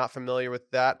times. I'm not familiar with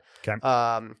that. Okay.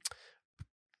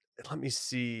 Let me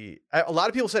see. A lot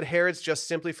of people said Harrods just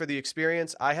simply for the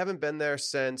experience. I haven't been there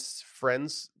since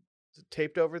Friends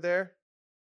taped over there.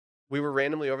 We were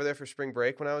randomly over there for spring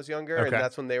break when I was younger, and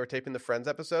that's when they were taping the Friends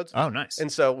episodes. Oh, nice.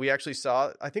 And so we actually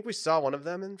I think we saw one of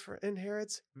them in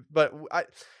Harrods, but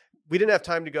we didn't have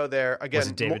time to go there. Again, was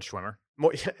it David Schwimmer?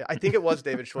 I think it was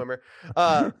David Schwimmer.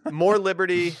 More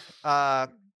Liberty.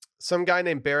 Some guy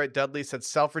named Barrett Dudley said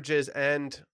Selfridges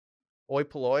and Oi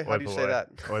Polloi. How do you say that?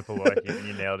 Oi Polloi.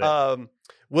 You nailed it.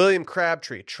 William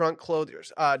Crabtree, Trunk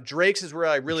Clothiers. Drake's is where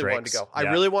I really wanted to go. I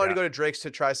really wanted to go to Drake's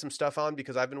to try some stuff on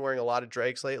because I've been wearing a lot of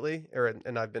Drake's lately,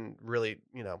 and I've been really,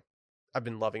 I've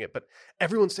been loving it. But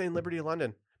everyone's saying Liberty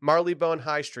London, Marylebone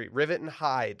High Street, Rivet and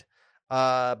Hyde,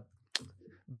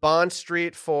 Bond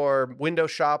Street for window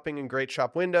shopping and great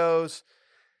shop windows.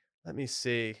 Let me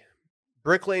see.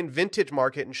 Brick Lane Vintage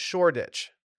Market in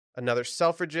Shoreditch. Another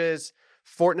Selfridges.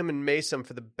 Fortnum and Mason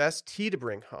for the best tea to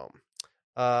bring home.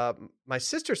 My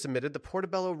sister submitted the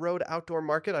Portobello Road Outdoor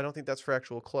Market. I don't think that's for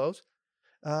actual clothes.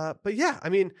 But yeah, I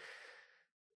mean,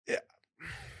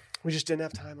 we just didn't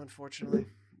have time, unfortunately.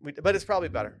 But it's probably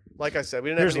better. Like I said, we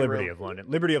didn't have any Liberty room. of London.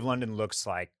 Liberty of London looks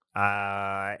like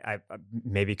I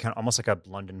maybe kind of almost like a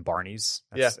London Barney's.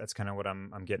 That's kind of what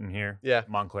I'm getting here. Yeah,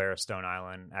 Montclair, Stone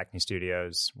Island, Acne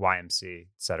Studios, YMC,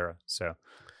 etc. So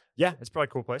yeah, it's probably a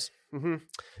cool place. Mm-hmm.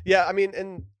 Yeah, I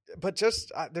mean, but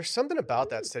just there's something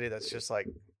about that city that's just like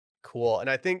cool. And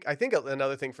I think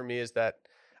another thing for me is that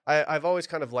I've always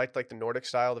kind of liked like the Nordic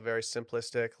style, the very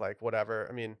simplistic, like whatever.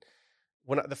 I mean,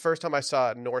 the first time I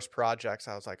saw Norse Projects,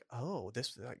 I was like, oh,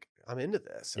 this like I'm into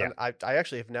this. Yeah. And I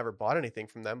actually have never bought anything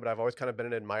from them, but I've always kind of been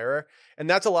an admirer. And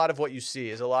that's a lot of what you see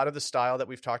is a lot of the style that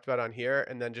we've talked about on here,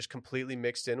 and then just completely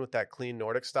mixed in with that clean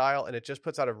Nordic style, and it just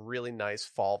puts out a really nice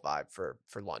fall vibe for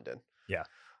London. Yeah.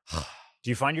 Do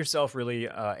you find yourself really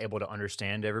able to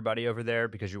understand everybody over there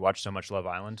because you watch so much Love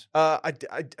Island? I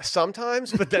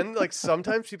sometimes, but then like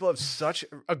sometimes people have such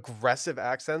aggressive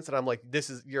accents that I'm like,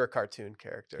 you're a cartoon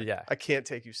character. Yeah, I can't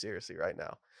take you seriously right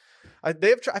now. I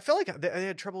feel like they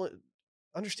had trouble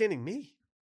understanding me.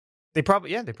 They probably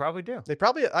do.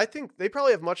 I think they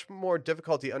probably have much more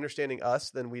difficulty understanding us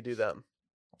than we do them.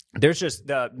 There's just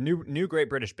the new Great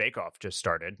British Bake Off just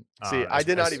started. See, I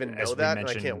did not even know that, and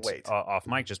I can't wait. Off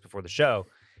mic just before the show,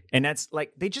 And that's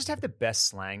like, they just have the best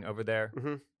slang over there.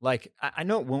 Mm-hmm. Like, I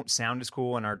know it won't sound as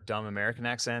cool in our dumb American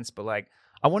accents, but like,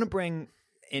 I want to bring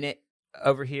in it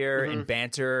over here Mm-hmm. and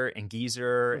banter and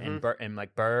geezer Mm-hmm. and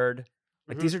like bird.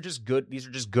 Like, Mhm. these are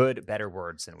just good, better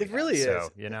words than we It really have. is.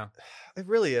 So, you know, It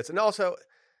really is. And also,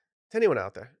 to anyone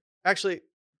out there, actually,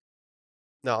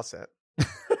 no, I'll say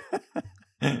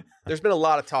it. There's been a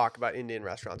lot of talk about Indian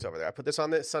restaurants over there. I put this on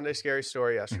the Sunday Scary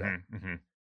Story yesterday.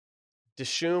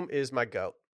 Dishoom is my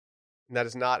goat. And that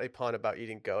is not a pun about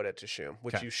eating goat at Dishoom,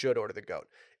 which Okay. you should order the goat.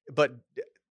 But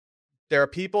there are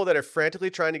people that are frantically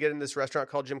trying to get in this restaurant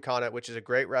called Gymkhana, which is a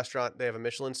great restaurant. They have a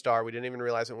Michelin star. We didn't even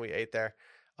realize it when we ate there.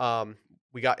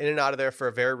 We got in and out of there for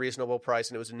a very reasonable price,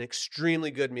 and it was an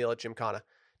extremely good meal at Gymkhana.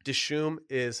 Dishoom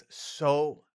is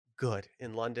so good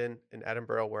in London, in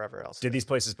Edinburgh, wherever else. Did these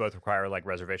places both require like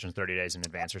reservations 30 days in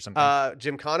advance or something?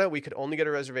 Gymkhana, we could only get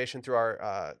a reservation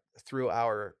through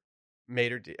our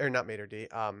maitre d', or not maitre d',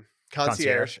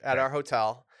 concierge at our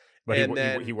hotel. But and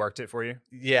then he worked it for you?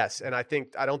 Yes, and I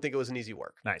don't think it was an easy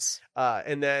work. Nice.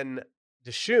 And then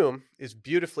Dishoom is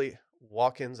beautifully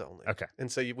walk-ins only. Okay.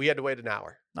 And so we had to wait an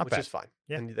hour, which is fine.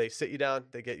 Yeah. And they sit you down,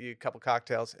 they get you a couple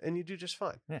cocktails, and you do just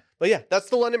fine. Yeah. But yeah, that's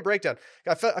the London breakdown.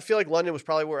 I feel like London was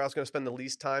probably where I was going to spend the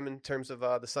least time in terms of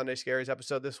the Sunday Scaries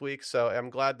episode this week. So I'm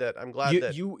glad that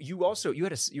you also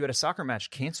had a soccer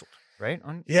match canceled, right?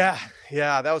 Yeah,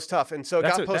 that was tough, and so it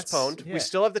got that's postponed. yeah. We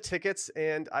still have the tickets,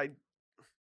 and I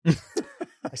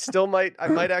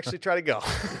might actually try to go.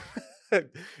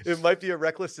 It might be a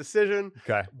reckless decision,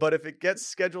 okay. But if it gets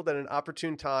scheduled at an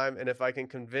opportune time, and if I can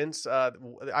convince, I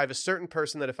have a certain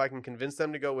person that if I can convince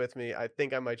them to go with me, I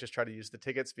think I might just try to use the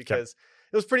tickets because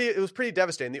it was pretty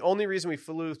devastating. The only reason we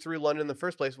flew through London in the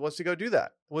first place was to go do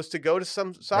that, was to go to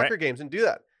some soccer games and do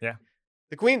that. Yeah,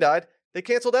 the Queen died. They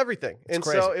canceled everything, and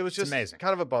crazy. So it was just amazing.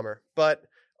 Kind of a bummer, but.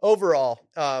 Overall,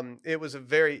 it was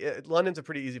London's a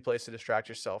pretty easy place to distract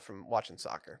yourself from watching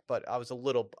soccer, but I was a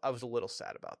little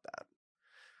sad about that.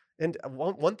 And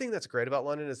one thing that's great about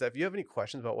London is that if you have any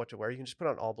questions about what to wear, you can just put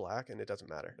on all black and it doesn't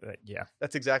matter. Yeah.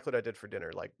 That's exactly what I did for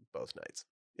dinner, like both nights.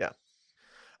 Yeah.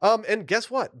 And guess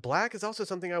what? Black is also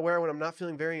something I wear when I'm not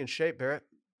feeling very in shape, Barrett,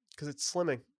 because it's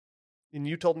slimming. And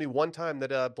you told me one time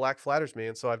that black flatters me,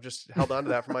 and so I've just held on to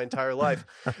that for my entire life.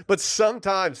 But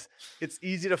sometimes it's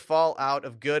easy to fall out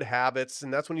of good habits,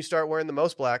 and that's when you start wearing the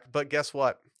most black. But guess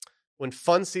what? When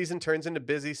fun season turns into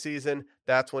busy season,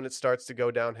 that's when it starts to go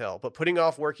downhill. But putting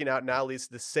off working out now leads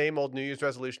to the same old New Year's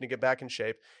resolution to get back in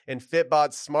shape. And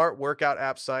Fitbod's smart workout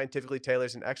app scientifically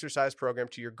tailors an exercise program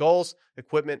to your goals,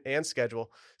 equipment, and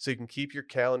schedule, so you can keep your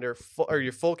calendar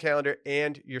your full calendar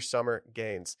and your summer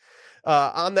gains.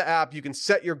 On the app, you can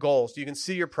set your goals. You can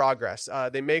see your progress.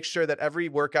 They make sure that every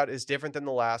workout is different than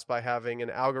the last by having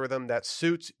an algorithm that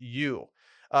suits you.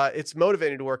 It's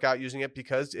motivating to work out using it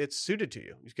because it's suited to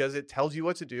you, because it tells you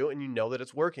what to do and you know that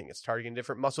it's working. It's targeting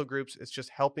different muscle groups. It's just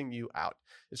helping you out.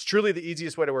 It's truly the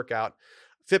easiest way to work out.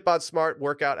 Fitbod's smart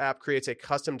workout app creates a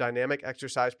custom dynamic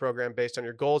exercise program based on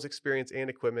your goals, experience, and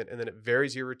equipment, and then it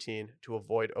varies your routine to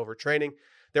avoid overtraining.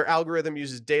 Their algorithm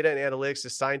uses data and analytics to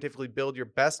scientifically build your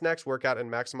best next workout and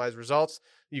maximize results.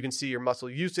 You can see your muscle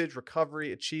usage,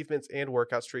 recovery, achievements, and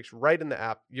workout streaks right in the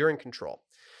app. You're in control.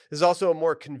 This is also a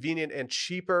more convenient and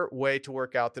cheaper way to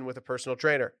work out than with a personal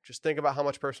trainer. Just think about how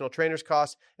much personal trainers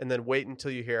cost and then wait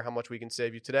until you hear how much we can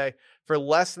save you today. For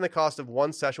less than the cost of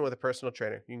one session with a personal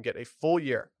trainer, you can get a full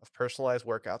year of personalized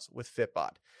workouts with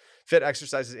Fitbod. Fit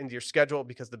exercises into your schedule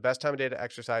because the best time of day to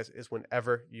exercise is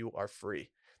whenever you are free.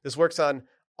 This works on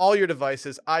all your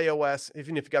devices, iOS,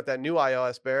 even if you got that new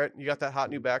iOS, Barrett. You got that hot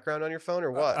new background on your phone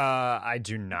or what? I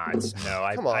do not. No,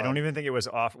 I don't even think it was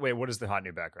off. Wait, what is the hot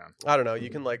new background? I don't know. You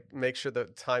can like make sure the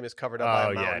time is covered up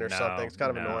by a mountain or something. It's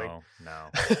kind of annoying. No.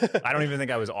 I don't even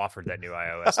think I was offered that new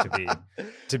iOS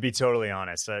to be totally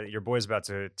honest. Your boy's about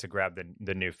to grab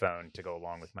the new phone to go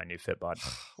along with my new Fitbod.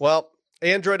 Well,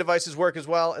 Android devices work as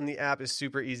well, and the app is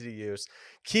super easy to use.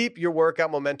 Keep your workout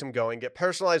momentum going. Get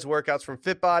personalized workouts from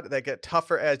Fitbod that get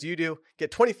tougher as you do. Get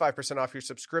 25% off your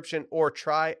subscription or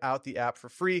try out the app for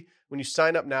free when you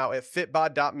sign up now at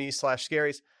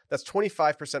fitbod.me/scaries. That's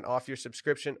 25% off your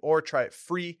subscription or try it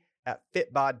free at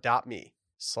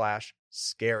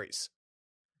fitbod.me/scaries.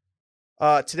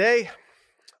 Today,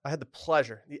 I had the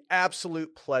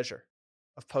absolute pleasure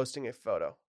of posting a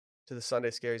photo to the Sunday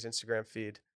Scaries Instagram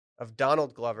feed of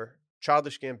Donald Glover,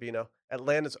 Childish Gambino,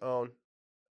 Atlanta's own,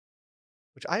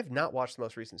 which I have not watched the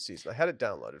most recent season. I had it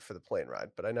downloaded for the plane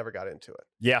ride, but I never got into it.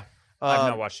 Yeah, I've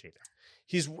not watched it either.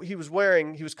 He was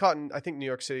caught in, I think, New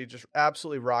York City, just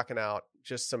absolutely rocking out,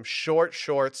 just some short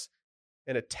shorts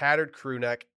and a tattered crew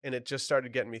neck, and it just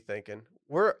started getting me thinking,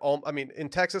 I mean, in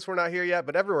Texas, we're not here yet,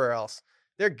 but everywhere else,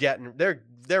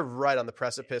 they're right on the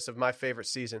precipice of my favorite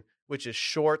season, which is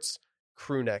shorts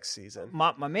Crewnecks season.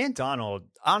 My man Donald,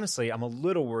 honestly, I'm a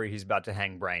little worried he's about to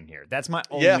hang brain here. That's my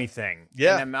Yeah. only thing.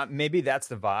 Yeah. And maybe that's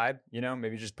the vibe,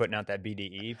 maybe just putting out that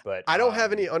BDE. But I don't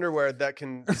have any underwear that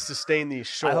can sustain these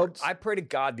shorts. I pray to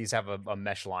God these have a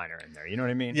mesh liner in there. You know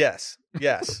what I mean? Yes.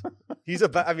 He's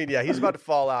about to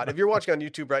fall out. If you're watching on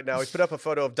YouTube right now, we put up a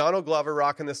photo of Donald Glover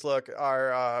rocking this look.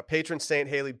 Our patron saint,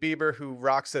 Haley Bieber, who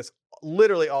rocks this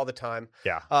literally all the time.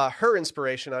 Yeah. Her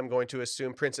inspiration, I'm going to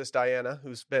assume, Princess Diana,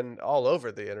 who's been all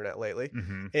over the internet lately.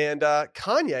 Mm-hmm. And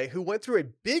Kanye, who went through a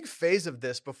big phase of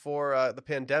this before the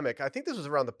pandemic. I think this was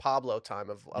around the Pablo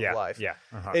time of life. Yeah.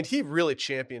 Uh-huh. And he really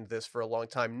championed this for a long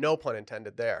time. No pun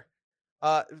intended there.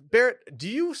 Barrett, do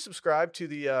you subscribe to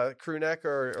the crewneck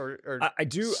or I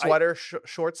do sweater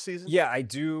shorts season? Yeah, I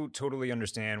do totally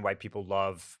understand why people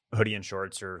love hoodie and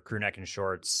shorts or crewneck and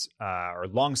shorts or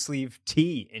long sleeve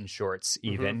tee in shorts.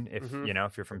 Even if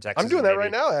if you're from Texas, I'm doing that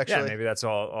right now. Actually, yeah, maybe that's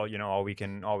all we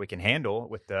can handle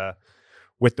with the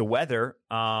weather.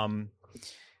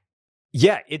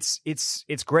 Yeah,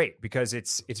 it's great because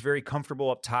it's very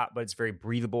comfortable up top, but it's very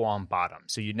breathable on bottom.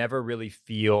 So you never really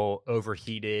feel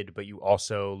overheated, but you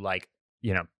also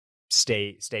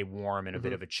stay warm in a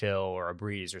bit of a chill or a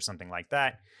breeze or something like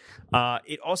that.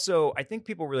 It also, I think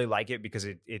people really like it because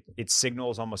it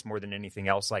signals almost more than anything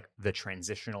else like the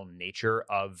transitional nature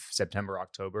of September,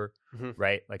 October,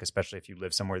 right? Like especially if you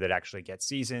live somewhere that actually gets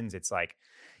seasons, it's like,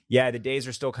 yeah, the days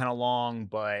are still kind of long,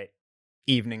 but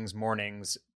evenings,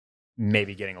 mornings,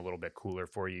 maybe getting a little bit cooler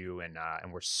for you, and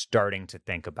we're starting to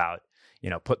think about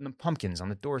putting the pumpkins on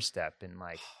the doorstep and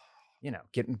like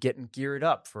getting geared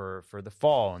up for the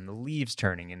fall and the leaves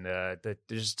turning and the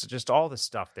just all the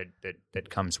stuff that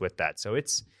comes with that. So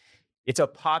it's a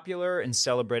popular and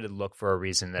celebrated look for a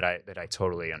reason that I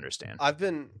totally understand.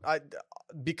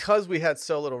 Because we had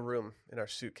so little room in our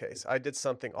suitcase, I did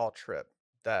something all trip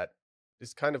that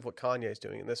is kind of what Kanye is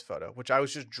doing in this photo, which I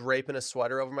was just draping a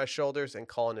sweater over my shoulders and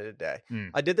calling it a day.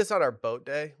 I did this on our boat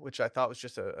day, which I thought was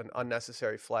just an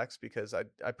unnecessary flex because I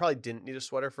probably didn't need a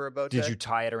sweater for a boat day. Did you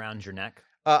tie it around your neck?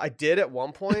 I did at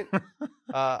one point.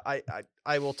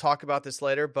 I will talk about this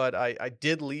later, but I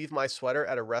did leave my sweater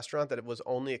at a restaurant that it was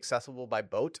only accessible by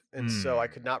boat, and so I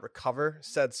could not recover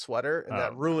said sweater, and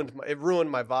that ruined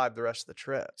my vibe the rest of the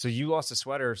trip. So you lost a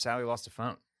sweater, Sally lost a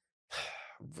phone.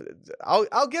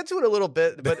 I'll get to it a little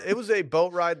bit, but it was a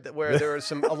boat ride where there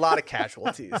was a lot of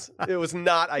casualties. It was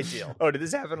not ideal. Oh, did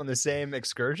this happen on the same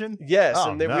excursion? Yes,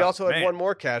 and we also had one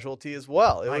more casualty as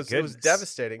well. It was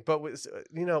devastating. But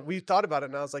we thought about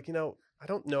it, and I was like, I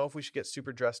don't know if we should get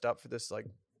super dressed up for this like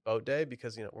boat day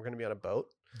because we're going to be on a boat.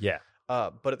 Yeah.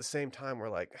 But at the same time, we're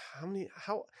like, how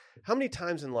many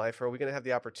times in life are we going to have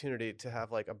the opportunity to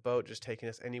have like a boat just taking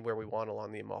us anywhere we want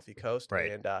along the Amalfi Coast?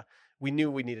 Right. And we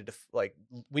knew we needed to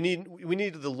we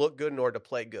needed to look good in order to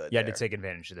play good. You had to take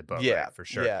advantage of the boat, yeah, right, for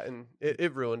sure. Yeah, and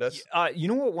it ruined us. You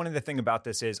know what? One of the thing about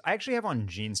this is I actually have on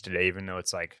jeans today, even though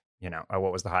it's like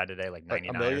what was the high today, like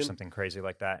 99 or something crazy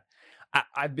like that.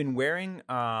 I've been wearing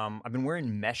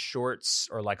mesh shorts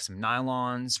or like some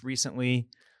nylons recently.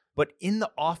 But in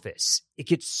the office, it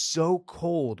gets so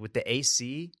cold with the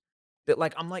AC that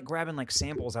like I'm like grabbing like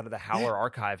samples out of the Howler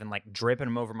archive and like draping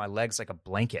them over my legs like a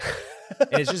blanket.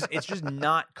 And it's just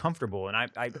not comfortable. And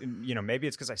I maybe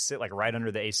it's because I sit like right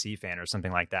under the AC fan or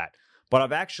something like that. But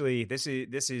I've actually this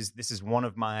is one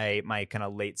of my kind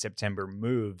of late September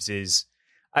moves is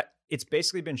it's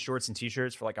basically been shorts and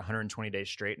t-shirts for like 120 days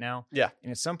straight now. Yeah.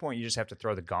 And at some point you just have to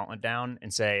throw the gauntlet down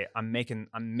and say, I'm making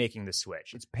the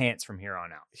switch. It's pants from here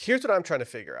on out. Here's what I'm trying to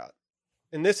figure out.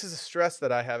 And this is a stress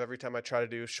that I have every time I try to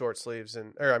do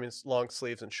long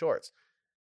sleeves and shorts.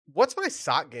 What's my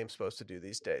sock game supposed to do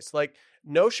these days? Like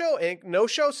no show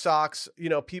socks,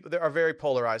 people that are very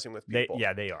polarizing with people.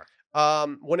 They are.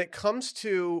 When it comes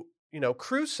to,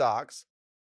 crew socks,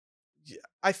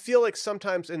 I feel like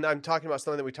sometimes, and I'm talking about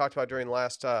something that we talked about during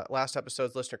last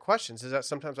episode's listener questions, is that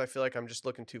sometimes I feel like I'm just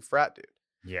looking too frat, dude.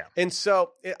 Yeah. And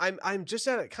so I'm just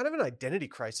at a kind of an identity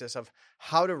crisis of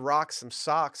how to rock some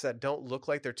socks that don't look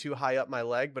like they're too high up my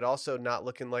leg, but also not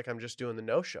looking like I'm just doing the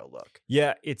no-show look.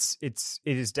 Yeah, it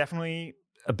is definitely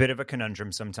a bit of a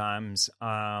conundrum sometimes.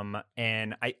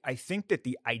 And I think that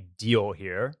the ideal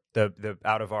here, the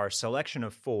out of our selection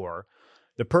of 4,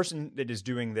 the person that is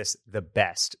doing this the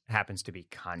best happens to be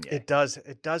Kanye. It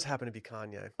does happen to be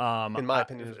Kanye, in my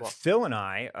opinion as well. Phil and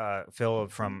I, Phil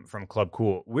from Club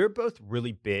Cool, we're both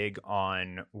really big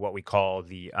on what we call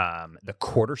the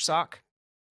quarter sock.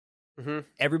 Mm-hmm.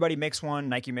 Everybody makes one.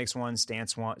 Nike makes one.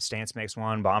 Stance makes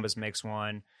one. Bombas makes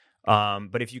one.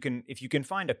 But if you can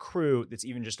find a crew that's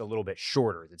even just a little bit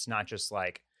shorter, that's not just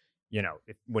like,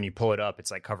 when you pull it up,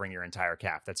 it's like covering your entire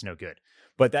calf. That's no good.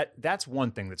 But that's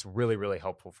one thing that's really, really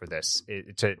helpful for this,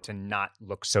 to not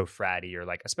look so fratty, or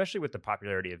like, especially with the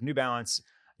popularity of New Balance.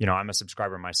 I'm a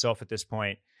subscriber myself at this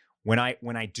point. When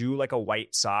I do like a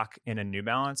white sock in a New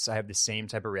Balance, I have the same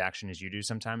type of reaction as you do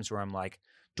sometimes, where I'm like,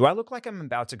 do I look like I'm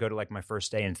about to go to like my first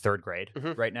day in third grade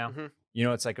right now?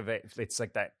 It's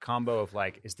like that combo of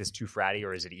like, is this too fratty,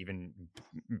 or is it even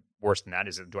worse than that?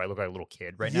 Do I look like a little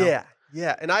kid right now?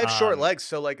 Yeah. And I have short legs,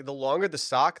 so like the longer the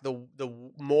sock, the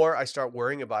more I start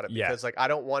worrying about it, because like I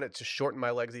don't want it to shorten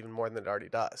my legs even more than it already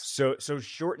does. So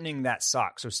shortening that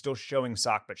sock, so still showing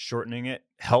sock but shortening it,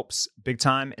 helps big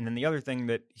time. And then the other thing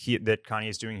that Kanye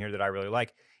is doing here that I really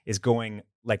like is going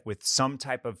like with some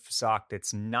type of sock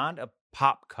that's not a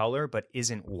pop color but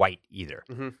isn't white either.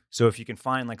 So if you can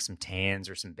find like some tans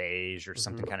or some beige or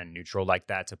something kind of neutral like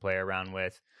that to play around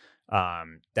with,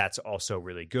 that's also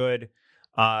really good.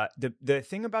 The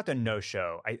thing about the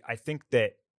no-show, I think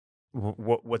that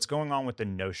what's going on with the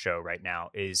no-show right now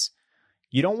is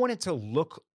you don't want it to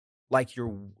look like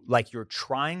you're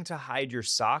trying to hide your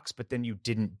socks, but then you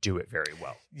didn't do it very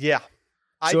well. Yeah.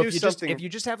 So if you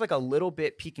just have like a little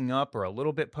bit peeking up or a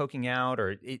little bit poking out,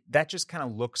 or that just kind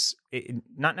of looks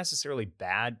not necessarily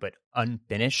bad, but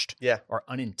unfinished, or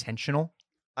unintentional.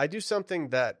 I do something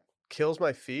that kills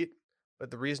my feet, but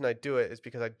the reason I do it is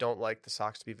because I don't like the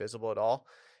socks to be visible at all.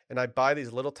 And I buy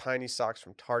these little tiny socks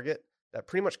from Target that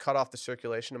pretty much cut off the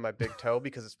circulation of my big toe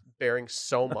because it's bearing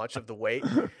so much of the weight,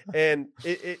 and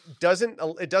it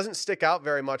doesn't stick out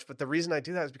very much. But the reason I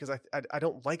do that is because I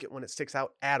don't like it when it sticks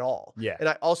out at all. Yeah. And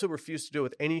I also refuse to do it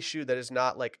with any shoe that is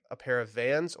not like a pair of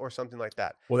Vans or something like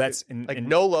that. Well, that's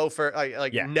no loafer.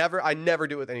 Never. I never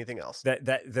do it with anything else.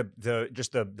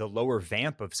 The lower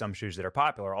vamp of some shoes that are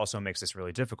popular also makes this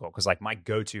really difficult, because like my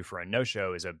go-to for a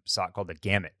no-show is a sock called the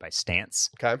Gamut by Stance.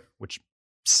 Okay. Which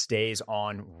stays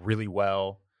on really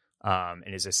well, and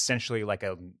is essentially like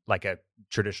a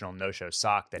traditional no-show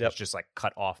sock that is just like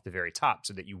cut off the very top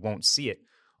so that you won't see it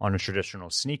on a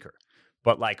traditional sneaker.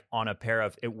 But like on a pair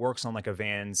of, it works on like a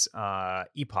Vans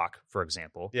Epoch, for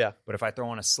example. Yeah. But if I throw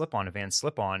on a Vans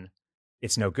slip-on,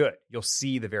 it's no good. You'll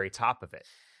see the very top of it.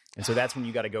 And so that's when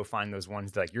you got to go find those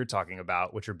ones that like you're talking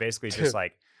about, which are basically just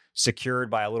like secured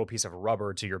by a little piece of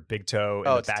rubber to your big toe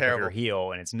and the back of your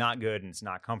heel, and it's not good and it's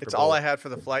not comfortable. It's all I had for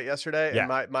the flight yesterday, and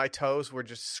my toes were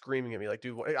just screaming at me like,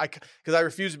 dude, because I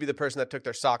refuse to be the person that took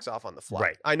their socks off on the flight.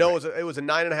 Right. I know it was a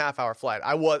 9.5 hour flight.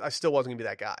 I still wasn't gonna be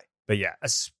that guy. But yeah,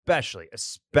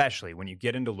 especially when you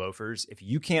get into loafers, if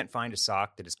you can't find a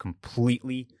sock that is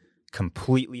completely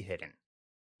hidden,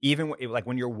 even like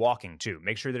when you're walking too,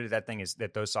 make sure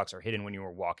that those socks are hidden when you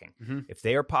are walking. If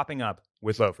they are popping up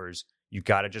with loafers, you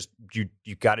gotta just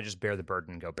bear the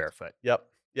burden and go barefoot. Yep.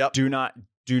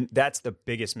 That's the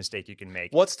biggest mistake you can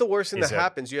make. What's the worst thing that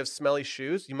happens? You have smelly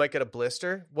shoes. You might get a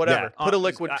blister. Whatever. Put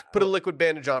a liquid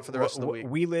bandage on for the rest of the week.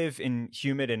 We live in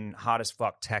humid and hot as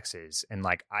fuck Texas, and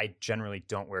like I generally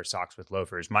don't wear socks with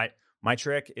loafers. My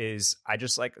trick is I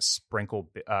just like sprinkle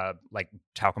like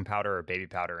talcum powder or baby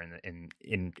powder in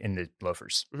the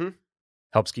loafers.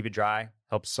 Helps keep it dry.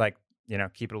 Helps like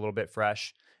keep it a little bit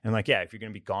fresh. And like if you're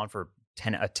gonna be gone for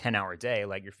a 10-hour day,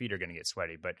 like your feet are gonna get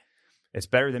sweaty. But it's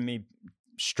better than me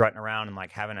strutting around and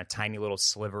like having a tiny little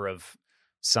sliver of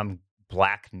some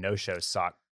black no-show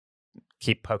sock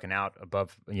keep poking out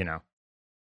above,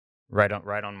 right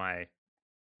on my.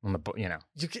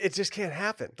 It just can't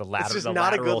happen. It's just not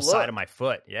lateral a good look. side of my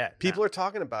foot. Yeah. People are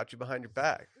talking about you behind your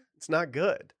back. It's not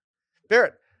good.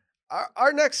 Barrett,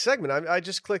 our next segment, I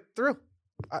just clicked through.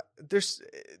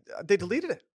 They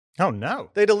deleted it. Oh, no.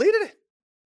 They deleted it.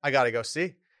 I got to go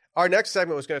see. Our next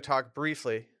segment was going to talk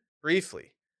briefly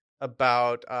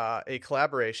about a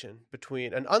collaboration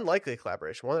between, an unlikely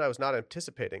collaboration, one that I was not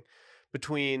anticipating,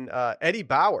 between Eddie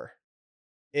Bauer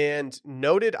and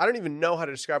noted, I don't even know how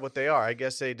to describe what they are. I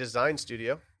guess a design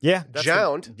studio. Yeah.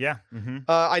 Jound. Yeah. Mm-hmm.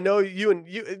 I know you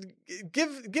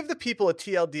give the people a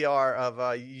TLDR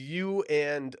of you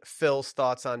and Phil's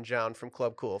thoughts on Jound from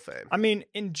Club Cool fame. I mean,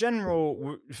 in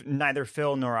general, neither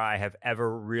Phil nor I have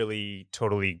ever really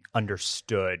totally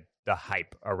understood the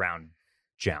hype around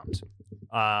Jound.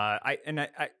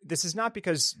 This is not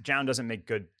because Jound doesn't make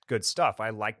good stuff.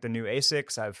 I like the new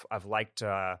Asics. I've liked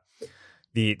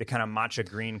the kind of matcha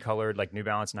green colored like New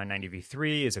Balance 990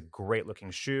 V3 is a great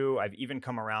looking shoe. I've even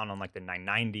come around on like the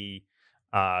 990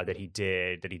 that he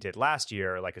did last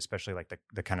year, like especially like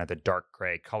the kind of the dark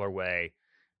gray colorway.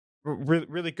 Really,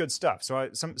 really good stuff. So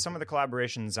some of the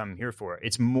collaborations I'm here for.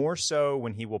 It's more so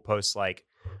when he will post like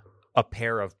a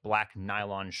pair of black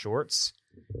nylon shorts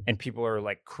and people are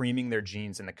like creaming their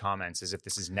jeans in the comments as if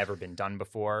this has never been done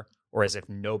before, or as if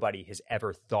nobody has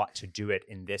ever thought to do it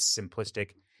in this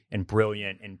simplistic and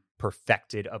brilliant and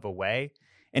perfected of a way.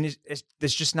 And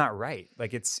it's just not right.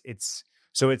 Like it's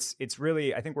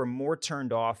really, I think we're more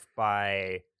turned off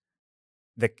by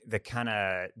the kind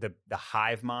of the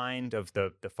hive mind of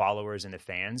the followers and the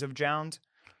fans of Jound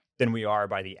than we are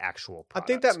by the actual product.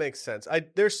 I think that makes sense.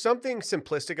 There's something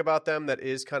simplistic about them that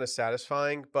is kind of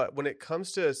satisfying, but when it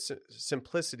comes to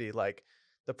simplicity, like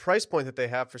the price point that they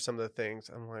have for some of the things,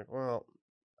 I'm like, well,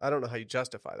 I don't know how you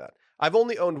justify that. I've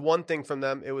only owned one thing from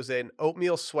them. It was an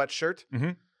oatmeal sweatshirt.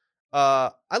 Mhm.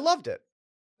 I loved it.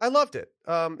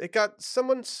 It got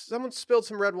someone spilled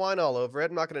some red wine all over it.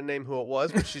 I'm not going to name who it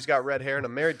was, but she's got red hair and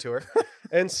I'm married to her.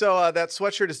 And so that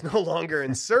sweatshirt is no longer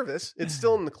in service. It's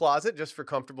still in the closet just for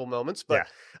comfortable moments. But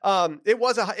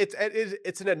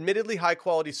it's an admittedly high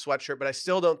quality sweatshirt, but I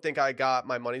still don't think I got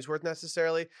my money's worth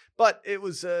necessarily. But it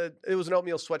was an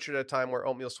oatmeal sweatshirt at a time where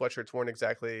oatmeal sweatshirts weren't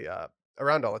exactly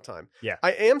around all the time. Yeah.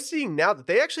 I am seeing now that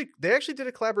they actually did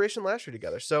a collaboration last year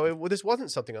together. So this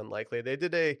wasn't something unlikely. They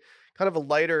did a kind of a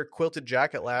lighter quilted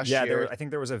jacket last year. I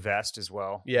think there was a vest as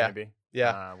well. Yeah. Maybe.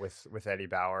 Yeah. With Eddie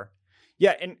Bauer.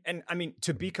 Yeah. And I mean,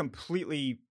 to be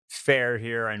completely fair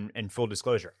here and full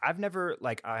disclosure, I've never,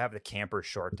 like, I have the camper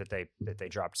short that they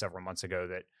dropped several months ago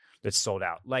that's sold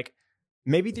out. Like,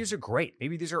 maybe these are great.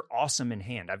 Maybe these are awesome in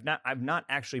hand. I've not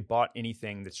actually bought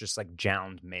anything that's just like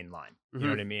Jound mainline. You know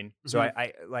what I mean? Mm-hmm. So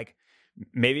I like,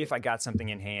 maybe if I got something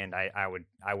in hand,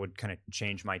 I would kind of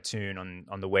change my tune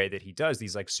on the way that he does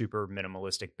these like super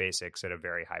minimalistic basics at a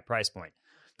very high price point.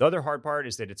 The other hard part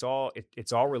is that it's all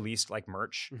released like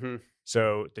merch. Mm-hmm.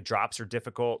 So the drops are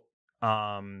difficult.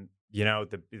 You're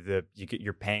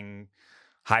paying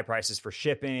high prices for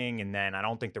shipping, and then I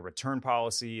don't think the return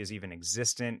policy is even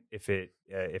existent if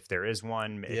there is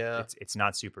one. It's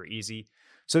not super easy.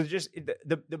 So just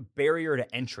the barrier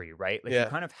to entry, right? Like you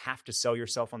kind of have to sell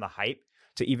yourself on the hype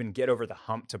to even get over the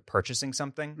hump to purchasing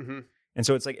something. Mm-hmm. And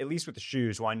so it's like, at least with the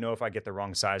shoes, well, I know if I get the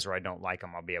wrong size or I don't like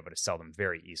them, I'll be able to sell them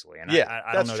very easily. And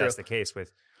I don't know that's the case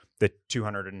with the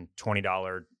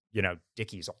 $220,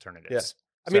 Dickies alternatives. Yeah.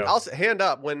 I mean, I'll hand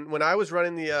up when I was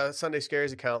running the Sunday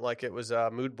Scaries account, like it was a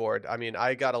mood board. I mean,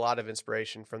 I got a lot of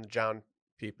inspiration from the Jound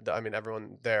people. I mean,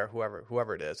 everyone there,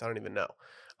 whoever it is, I don't even know.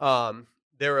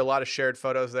 There were a lot of shared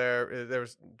photos there. There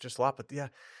was just a lot, but yeah,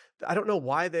 I don't know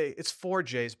why it's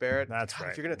 4Js, Barrett. That's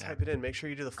right. If you're gonna type it in, make sure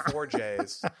you do the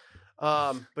 4Js.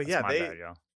 But yeah, bad,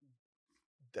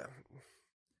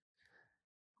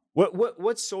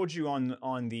 What sold you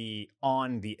on the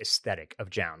aesthetic of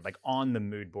Jound, like on the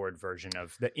mood board version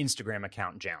of the Instagram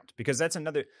account Jound? Because that's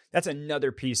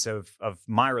another piece of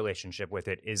my relationship with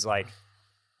it is like,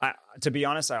 to be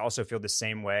honest, I also feel the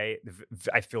same way.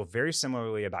 I feel very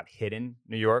similarly about Hidden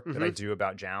New York that I do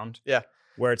about Jound. Yeah,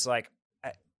 where it's like,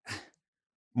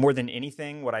 more than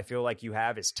anything, what I feel like you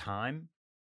have is time.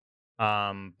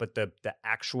 But the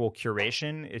actual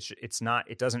curation,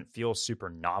 it doesn't feel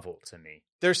super novel to me.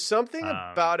 There's something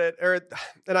about it,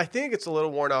 and I think it's a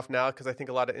little worn off now because I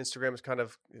think a lot of Instagram has kind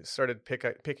of started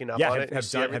picking up on it.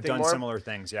 Have done similar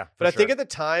things, yeah. But I think at the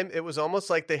time, it was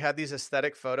almost like they had these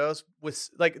aesthetic photos with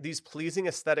like these pleasing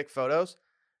aesthetic photos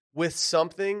with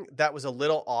something that was a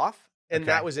little off, and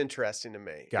that was interesting to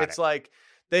me. It's like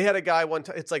they had a guy one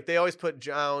time. It's like they always put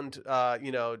Jound,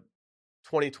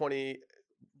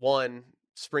 2021.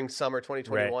 Spring, summer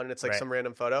 2021, and it's like some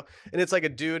random photo. And it's like a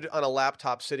dude on a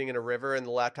laptop sitting in a river, and the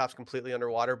laptop's completely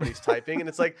underwater, but he's typing. And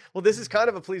it's like, well, this is kind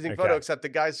of a pleasing photo, except the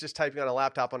guy's just typing on a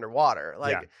laptop underwater.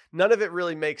 Like, none of it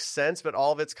really makes sense, but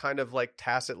all of it's kind of like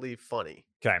tacitly funny.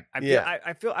 Okay.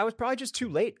 I feel I was probably just too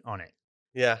late on it.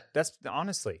 Yeah. That's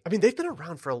honestly. I mean, they've been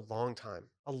around for a long time.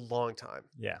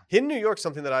 Yeah. Hidden New York's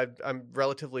something that I'm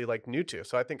relatively like new to,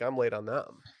 so I think I'm late on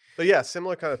them. But yeah,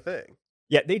 similar kind of thing.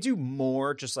 Yeah, they do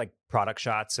more just like product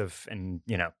shots and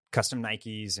custom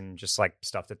Nikes and just like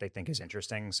stuff that they think is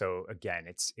interesting. So again,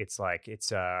 it's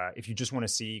if you just want to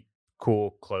see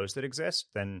cool clothes that exist,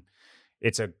 then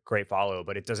it's a great follow.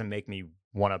 But it doesn't make me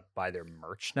want to buy their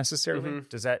merch necessarily. Mm-hmm.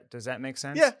 Does that make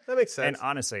sense? Yeah, that makes sense. And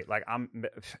honestly, like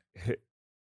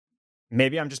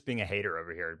maybe I'm just being a hater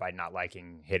over here by not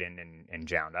liking Hidden and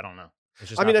Jound. I don't know.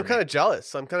 I'm kind of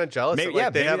jealous. Maybe,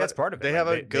 maybe that's part of it. They have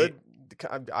a good.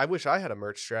 I wish I had a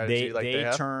merch strategy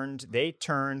they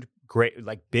turned great,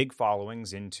 like big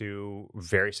followings into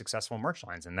very successful merch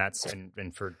lines, and that's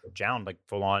and for Jound, like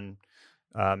full on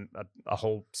a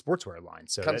whole sportswear line.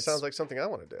 So kind of sounds like something I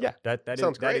want to do. Yeah,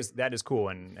 that is cool,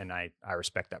 and I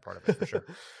respect that part of it for sure.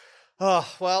 Oh,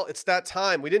 well, it's that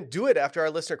time. We didn't do it after our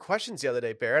listener questions the other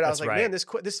day, Barrett. I was like, man,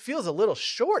 this feels a little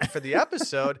short for the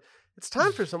episode. it's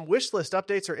time for some wish list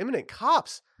updates or imminent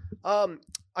cops. I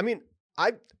mean,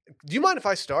 do you mind if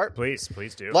I start? Please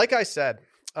do. Like I said,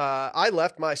 I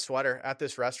left my sweater at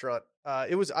this restaurant.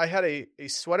 I had a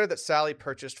sweater that Sally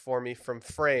purchased for me from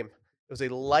Frame. It was a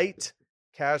light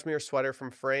cashmere sweater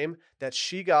from Frame that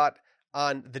she got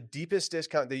on the deepest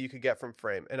discount that you could get from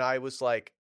Frame. And I was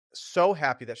like so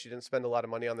happy that she didn't spend a lot of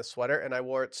money on this sweater. And I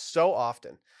wore it so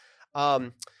often.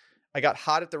 I got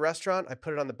hot at the restaurant. I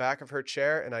put it on the back of her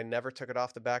chair and I never took it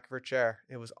off the back of her chair.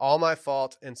 It was all my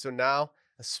fault. And so now,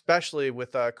 especially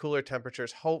with cooler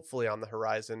temperatures, hopefully on the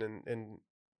horizon in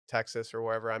Texas or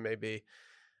wherever I may be,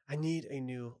 I need a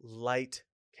new light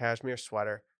cashmere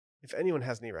sweater. If anyone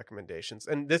has any recommendations,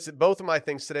 and both of my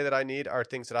things today that I need are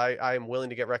things that I am willing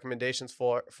to get recommendations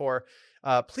for,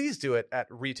 please do it at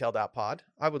retail.pod.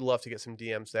 I would love to get some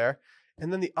DMs there.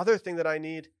 And then the other thing that I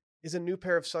need is a new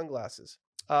pair of sunglasses.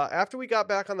 After we got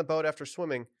back on the boat after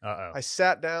swimming, I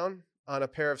sat down on a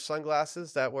pair of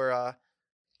sunglasses that were,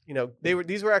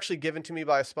 these were actually given to me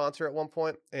by a sponsor at one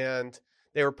point, and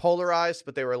they were polarized,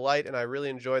 but they were light, and I really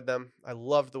enjoyed them. I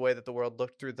loved the way that the world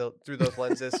looked through those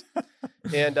lenses.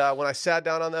 And when I sat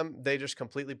down on them, they just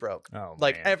completely broke. Oh,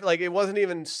 like man. it wasn't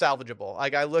even salvageable.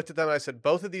 Like I looked at them and I said,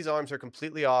 both of these arms are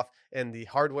completely off, and the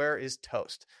hardware is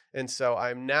toast. And so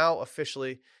I'm now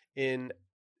officially in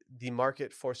the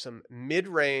market for some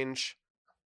mid-range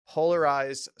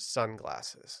polarized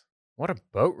sunglasses. What a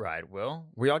boat ride, Will.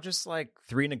 Were y'all just like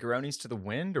 3 Negronis to the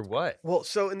wind or what? Well,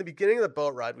 so in the beginning of the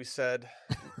boat ride, we said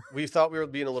we thought we were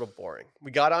being a little boring.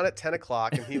 We got on at 10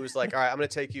 o'clock and he was like, all right, I'm going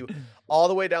to take you all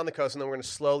the way down the coast and then we're going to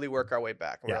slowly work our way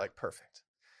back. And we're like, perfect.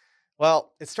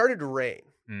 Well, it started to rain.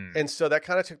 And so that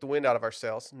kind of took the wind out of our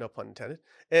sails, no pun intended.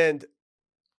 And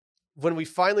when we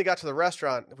finally got to the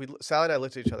restaurant, Sally and I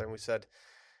looked at each other and we said,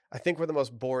 I think we're the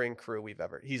most boring crew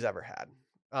he's ever had.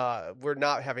 We're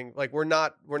not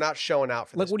showing out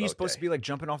for like this. What are you boat supposed day. to be like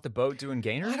jumping off the boat doing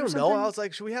gainers? I don't know. I was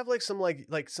like, should we have like some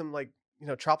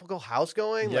tropical house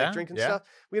going, like drinking stuff?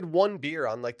 We had one beer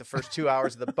on like the first 2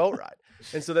 hours of the boat ride.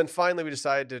 And so then finally we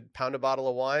decided to pound a bottle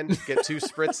of wine, get 2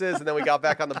 spritzes, and then we got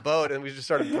back on the boat and we just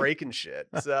started breaking shit.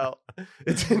 So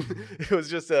it was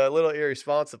just a little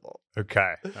irresponsible.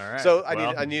 Okay. All right. So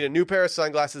I need a new pair of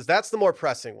sunglasses. That's the more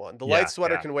pressing one. The light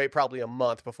sweater can wait probably a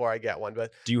month before I get one.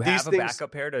 But do you have a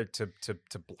backup pair to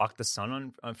block the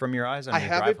sun from your eyes? I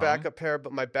have a backup pair,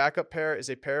 but my backup pair is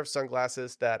a pair of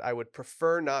sunglasses that I would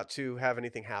prefer not to have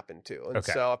anything happen to. And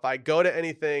so if I go to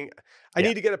anything, I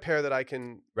need to get a pair that I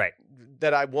can,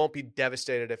 that I won't be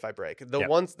devastated if I break.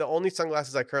 The only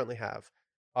sunglasses I currently have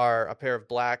are a pair of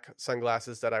black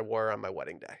sunglasses that I wore on my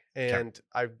wedding day. And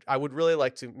I would really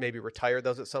like to maybe retire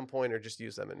those at some point or just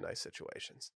use them in nice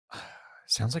situations.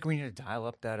 Sounds like we need to dial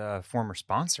up that former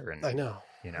sponsor. And I know.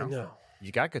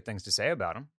 You got good things to say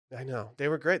about them. I know. They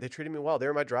were great. They treated me well. They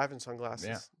were my driving sunglasses.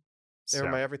 Yeah. They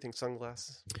were my everything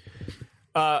sunglasses.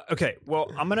 Okay. Well,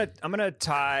 I'm gonna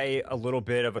tie a little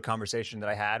bit of a conversation that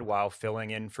I had while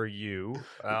filling in for you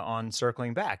on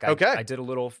circling back. I did a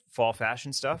little fall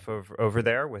fashion stuff over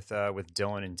there with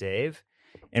Dylan and Dave,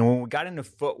 and when we got into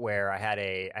footwear, I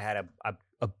had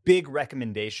a big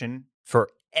recommendation for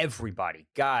everybody,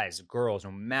 guys, girls,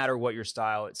 no matter what your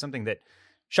style. It's something that,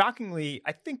 shockingly,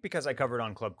 I think because I covered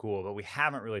on Club Cool, but we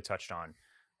haven't really touched on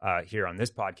here on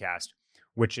this podcast,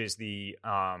 which is the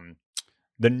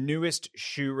newest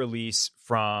shoe release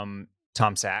from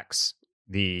Tom Sachs,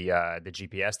 the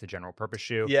GPS, the general purpose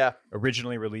shoe. Yeah.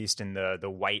 Originally released in the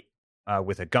white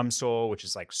with a gum sole, which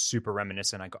is like super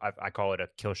reminiscent. I call it a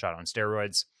kill shot on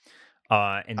steroids.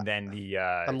 And then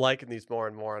I'm liking these more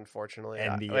and more, unfortunately.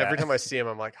 And every time I see them,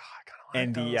 I'm like, oh, I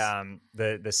kind of like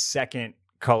those. And the second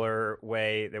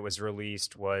colorway that was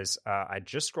released was I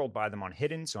just scrolled by them on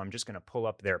Hidden, so I'm just going to pull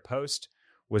up their post.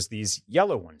 Was these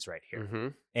yellow ones right here. Mm-hmm.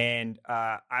 And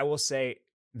I will say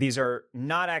these are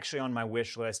not actually on my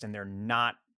wish list, and they're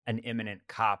not an imminent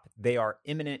cop. They are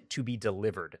imminent to be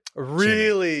delivered.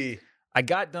 Really? I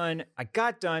got done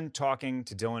talking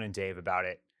to Dylan and Dave about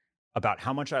it, about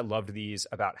how much I loved these,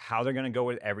 about how they're going to go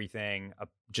with everything.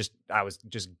 I was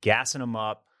just gassing them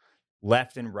up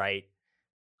left and right.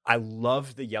 I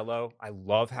love the yellow. I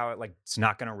love how it's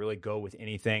not going to really go with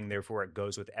anything. Therefore, it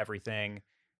goes with everything.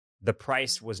 The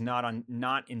price was not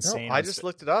insane. No, I just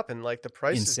looked it up and the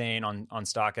price insane on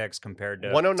StockX compared to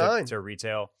 $109 to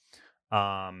retail.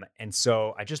 And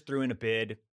so I just threw in a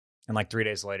bid, and 3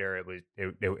 days later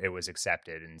it was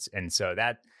accepted. And so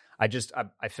that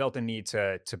I felt the need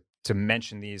to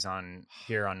mention these on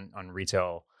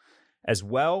retail as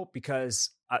well, because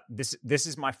this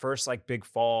is my first big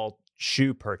fall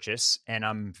shoe purchase, and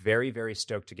I'm very, very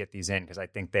stoked to get these in because I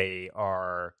think they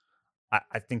are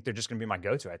I think they're just going to be my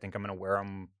go-to. I think I'm going to wear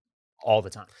them all the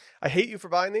time. I hate you for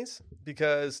buying these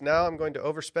because now I'm going to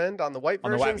overspend on the white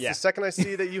versions the second I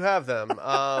see that you have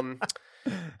them.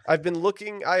 I've been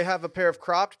looking. I have a pair of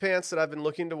cropped pants that I've been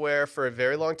looking to wear for a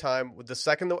very long time. With the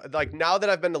second, like now that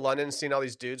I've been to London and seen all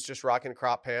these dudes just rocking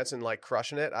cropped pants and like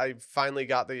crushing it, I finally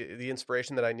got the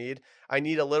inspiration that I need. I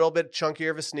need a little bit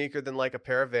chunkier of a sneaker than like a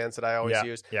pair of Vans that I always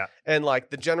use. Yeah. And like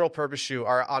the general purpose shoe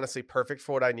are honestly perfect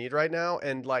for what I need right now.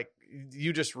 And like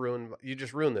you just ruined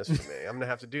this for me. I'm gonna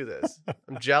have to do this.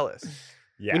 I'm jealous.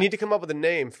 Yeah. We need to come up with a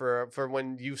name for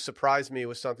when you surprise me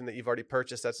with something that you've already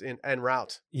purchased that's en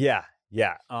route. Yeah.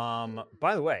 Yeah.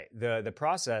 By the way, the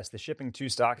process, the shipping to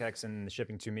StockX and the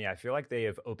shipping to me, I feel like they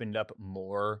have opened up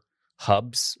more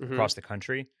hubs across the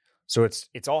country. So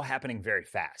it's all happening very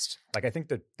fast. Like I think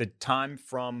the time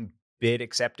from bid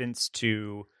acceptance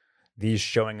to these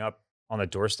showing up on the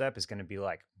doorstep is going to be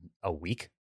like a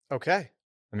week. Okay.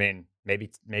 I mean,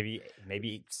 maybe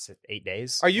 8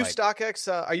 days. Are you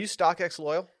StockX? Are you StockX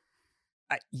loyal?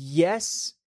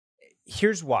 Yes.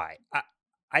 Here's why.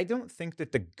 I don't think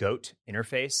that the GOAT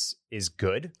interface is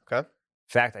good. Okay. In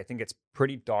fact, I think it's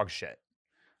pretty dog shit.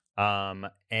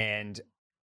 And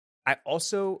I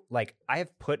also I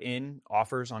have put in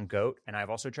offers on GOAT, and I've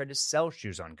also tried to sell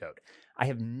shoes on GOAT. I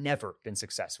have never been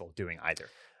successful doing either.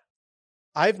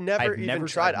 I've never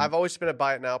tried. I've always been a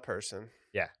buy it now person.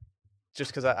 Yeah. Just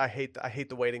because I hate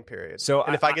the waiting period. So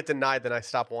and if I get denied, then I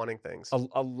stop wanting things.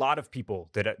 A lot of people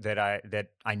that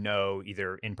I know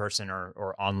either in person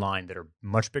or online that are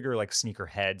much bigger like sneaker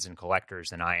heads and collectors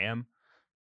than I am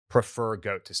prefer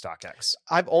GOAT to StockX.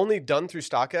 I've only done through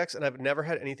StockX, and I've never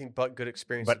had anything but good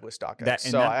experiences with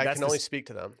StockX. I can only speak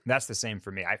to them. That's the same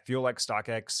for me. I feel like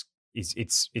StockX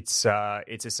it's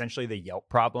essentially the Yelp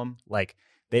problem. Like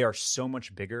they are so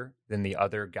much bigger than the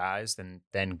other guys than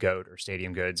GOAT or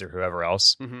Stadium Goods or whoever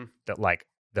else that like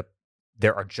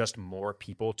there are just more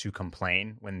people to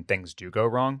complain when things do go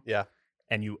wrong. Yeah.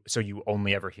 And you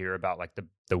only ever hear about like the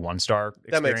 1-star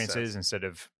experiences instead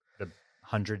of the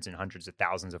hundreds and hundreds of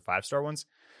thousands of 5-star ones.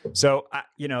 So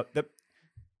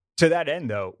to that end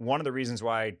though, one of the reasons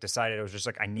why I decided I was just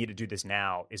like, I need to do this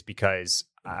now is because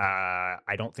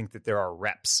I don't think that there are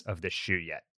reps of this shoe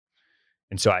yet.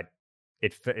 And so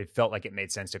it felt like it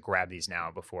made sense to grab these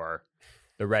now before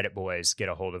the Reddit boys get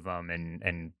a hold of them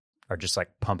and are just like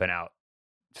pumping out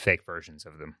fake versions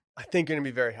of them. I think you're going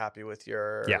to be very happy with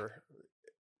your... Yeah.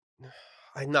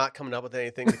 I'm not coming up with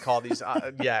anything to call these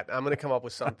yet. I'm going to come up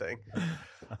with something.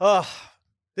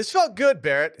 This felt good,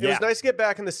 Barrett. It was nice to get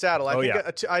back in the saddle. I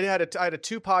had a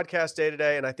 2-podcast day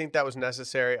today, and I think that was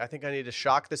necessary. I think I need to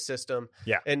shock the system.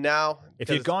 Yeah. And now... If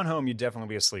you'd gone home, you'd definitely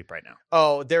be asleep right now.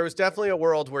 Oh, there was definitely a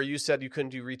world where you said you couldn't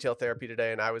do retail therapy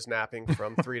today, and I was napping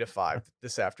from 3 to 5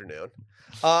 this afternoon.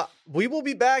 We will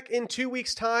be back in 2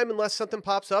 weeks' time unless something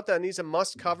pops up that needs a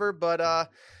must cover, but...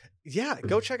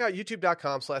 go check out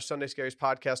youtube.com/Sunday Scaries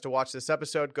podcast to watch this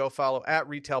episode. Go follow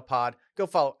 @RetailPod. Go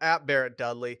follow @Barrett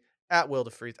Dudley, @Will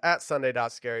DeFreeze,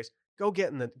 @Sunday.Scaries. Go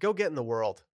get in the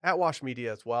world. @Wash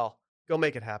Media as well. Go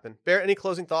make it happen. Barrett, any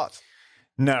closing thoughts?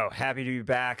 No, happy to be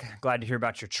back. Glad to hear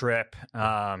about your trip.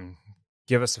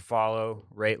 Give us a follow,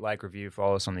 rate, like, review,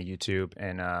 follow us on the YouTube,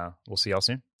 and we'll see y'all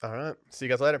soon. All right. See you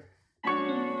guys later.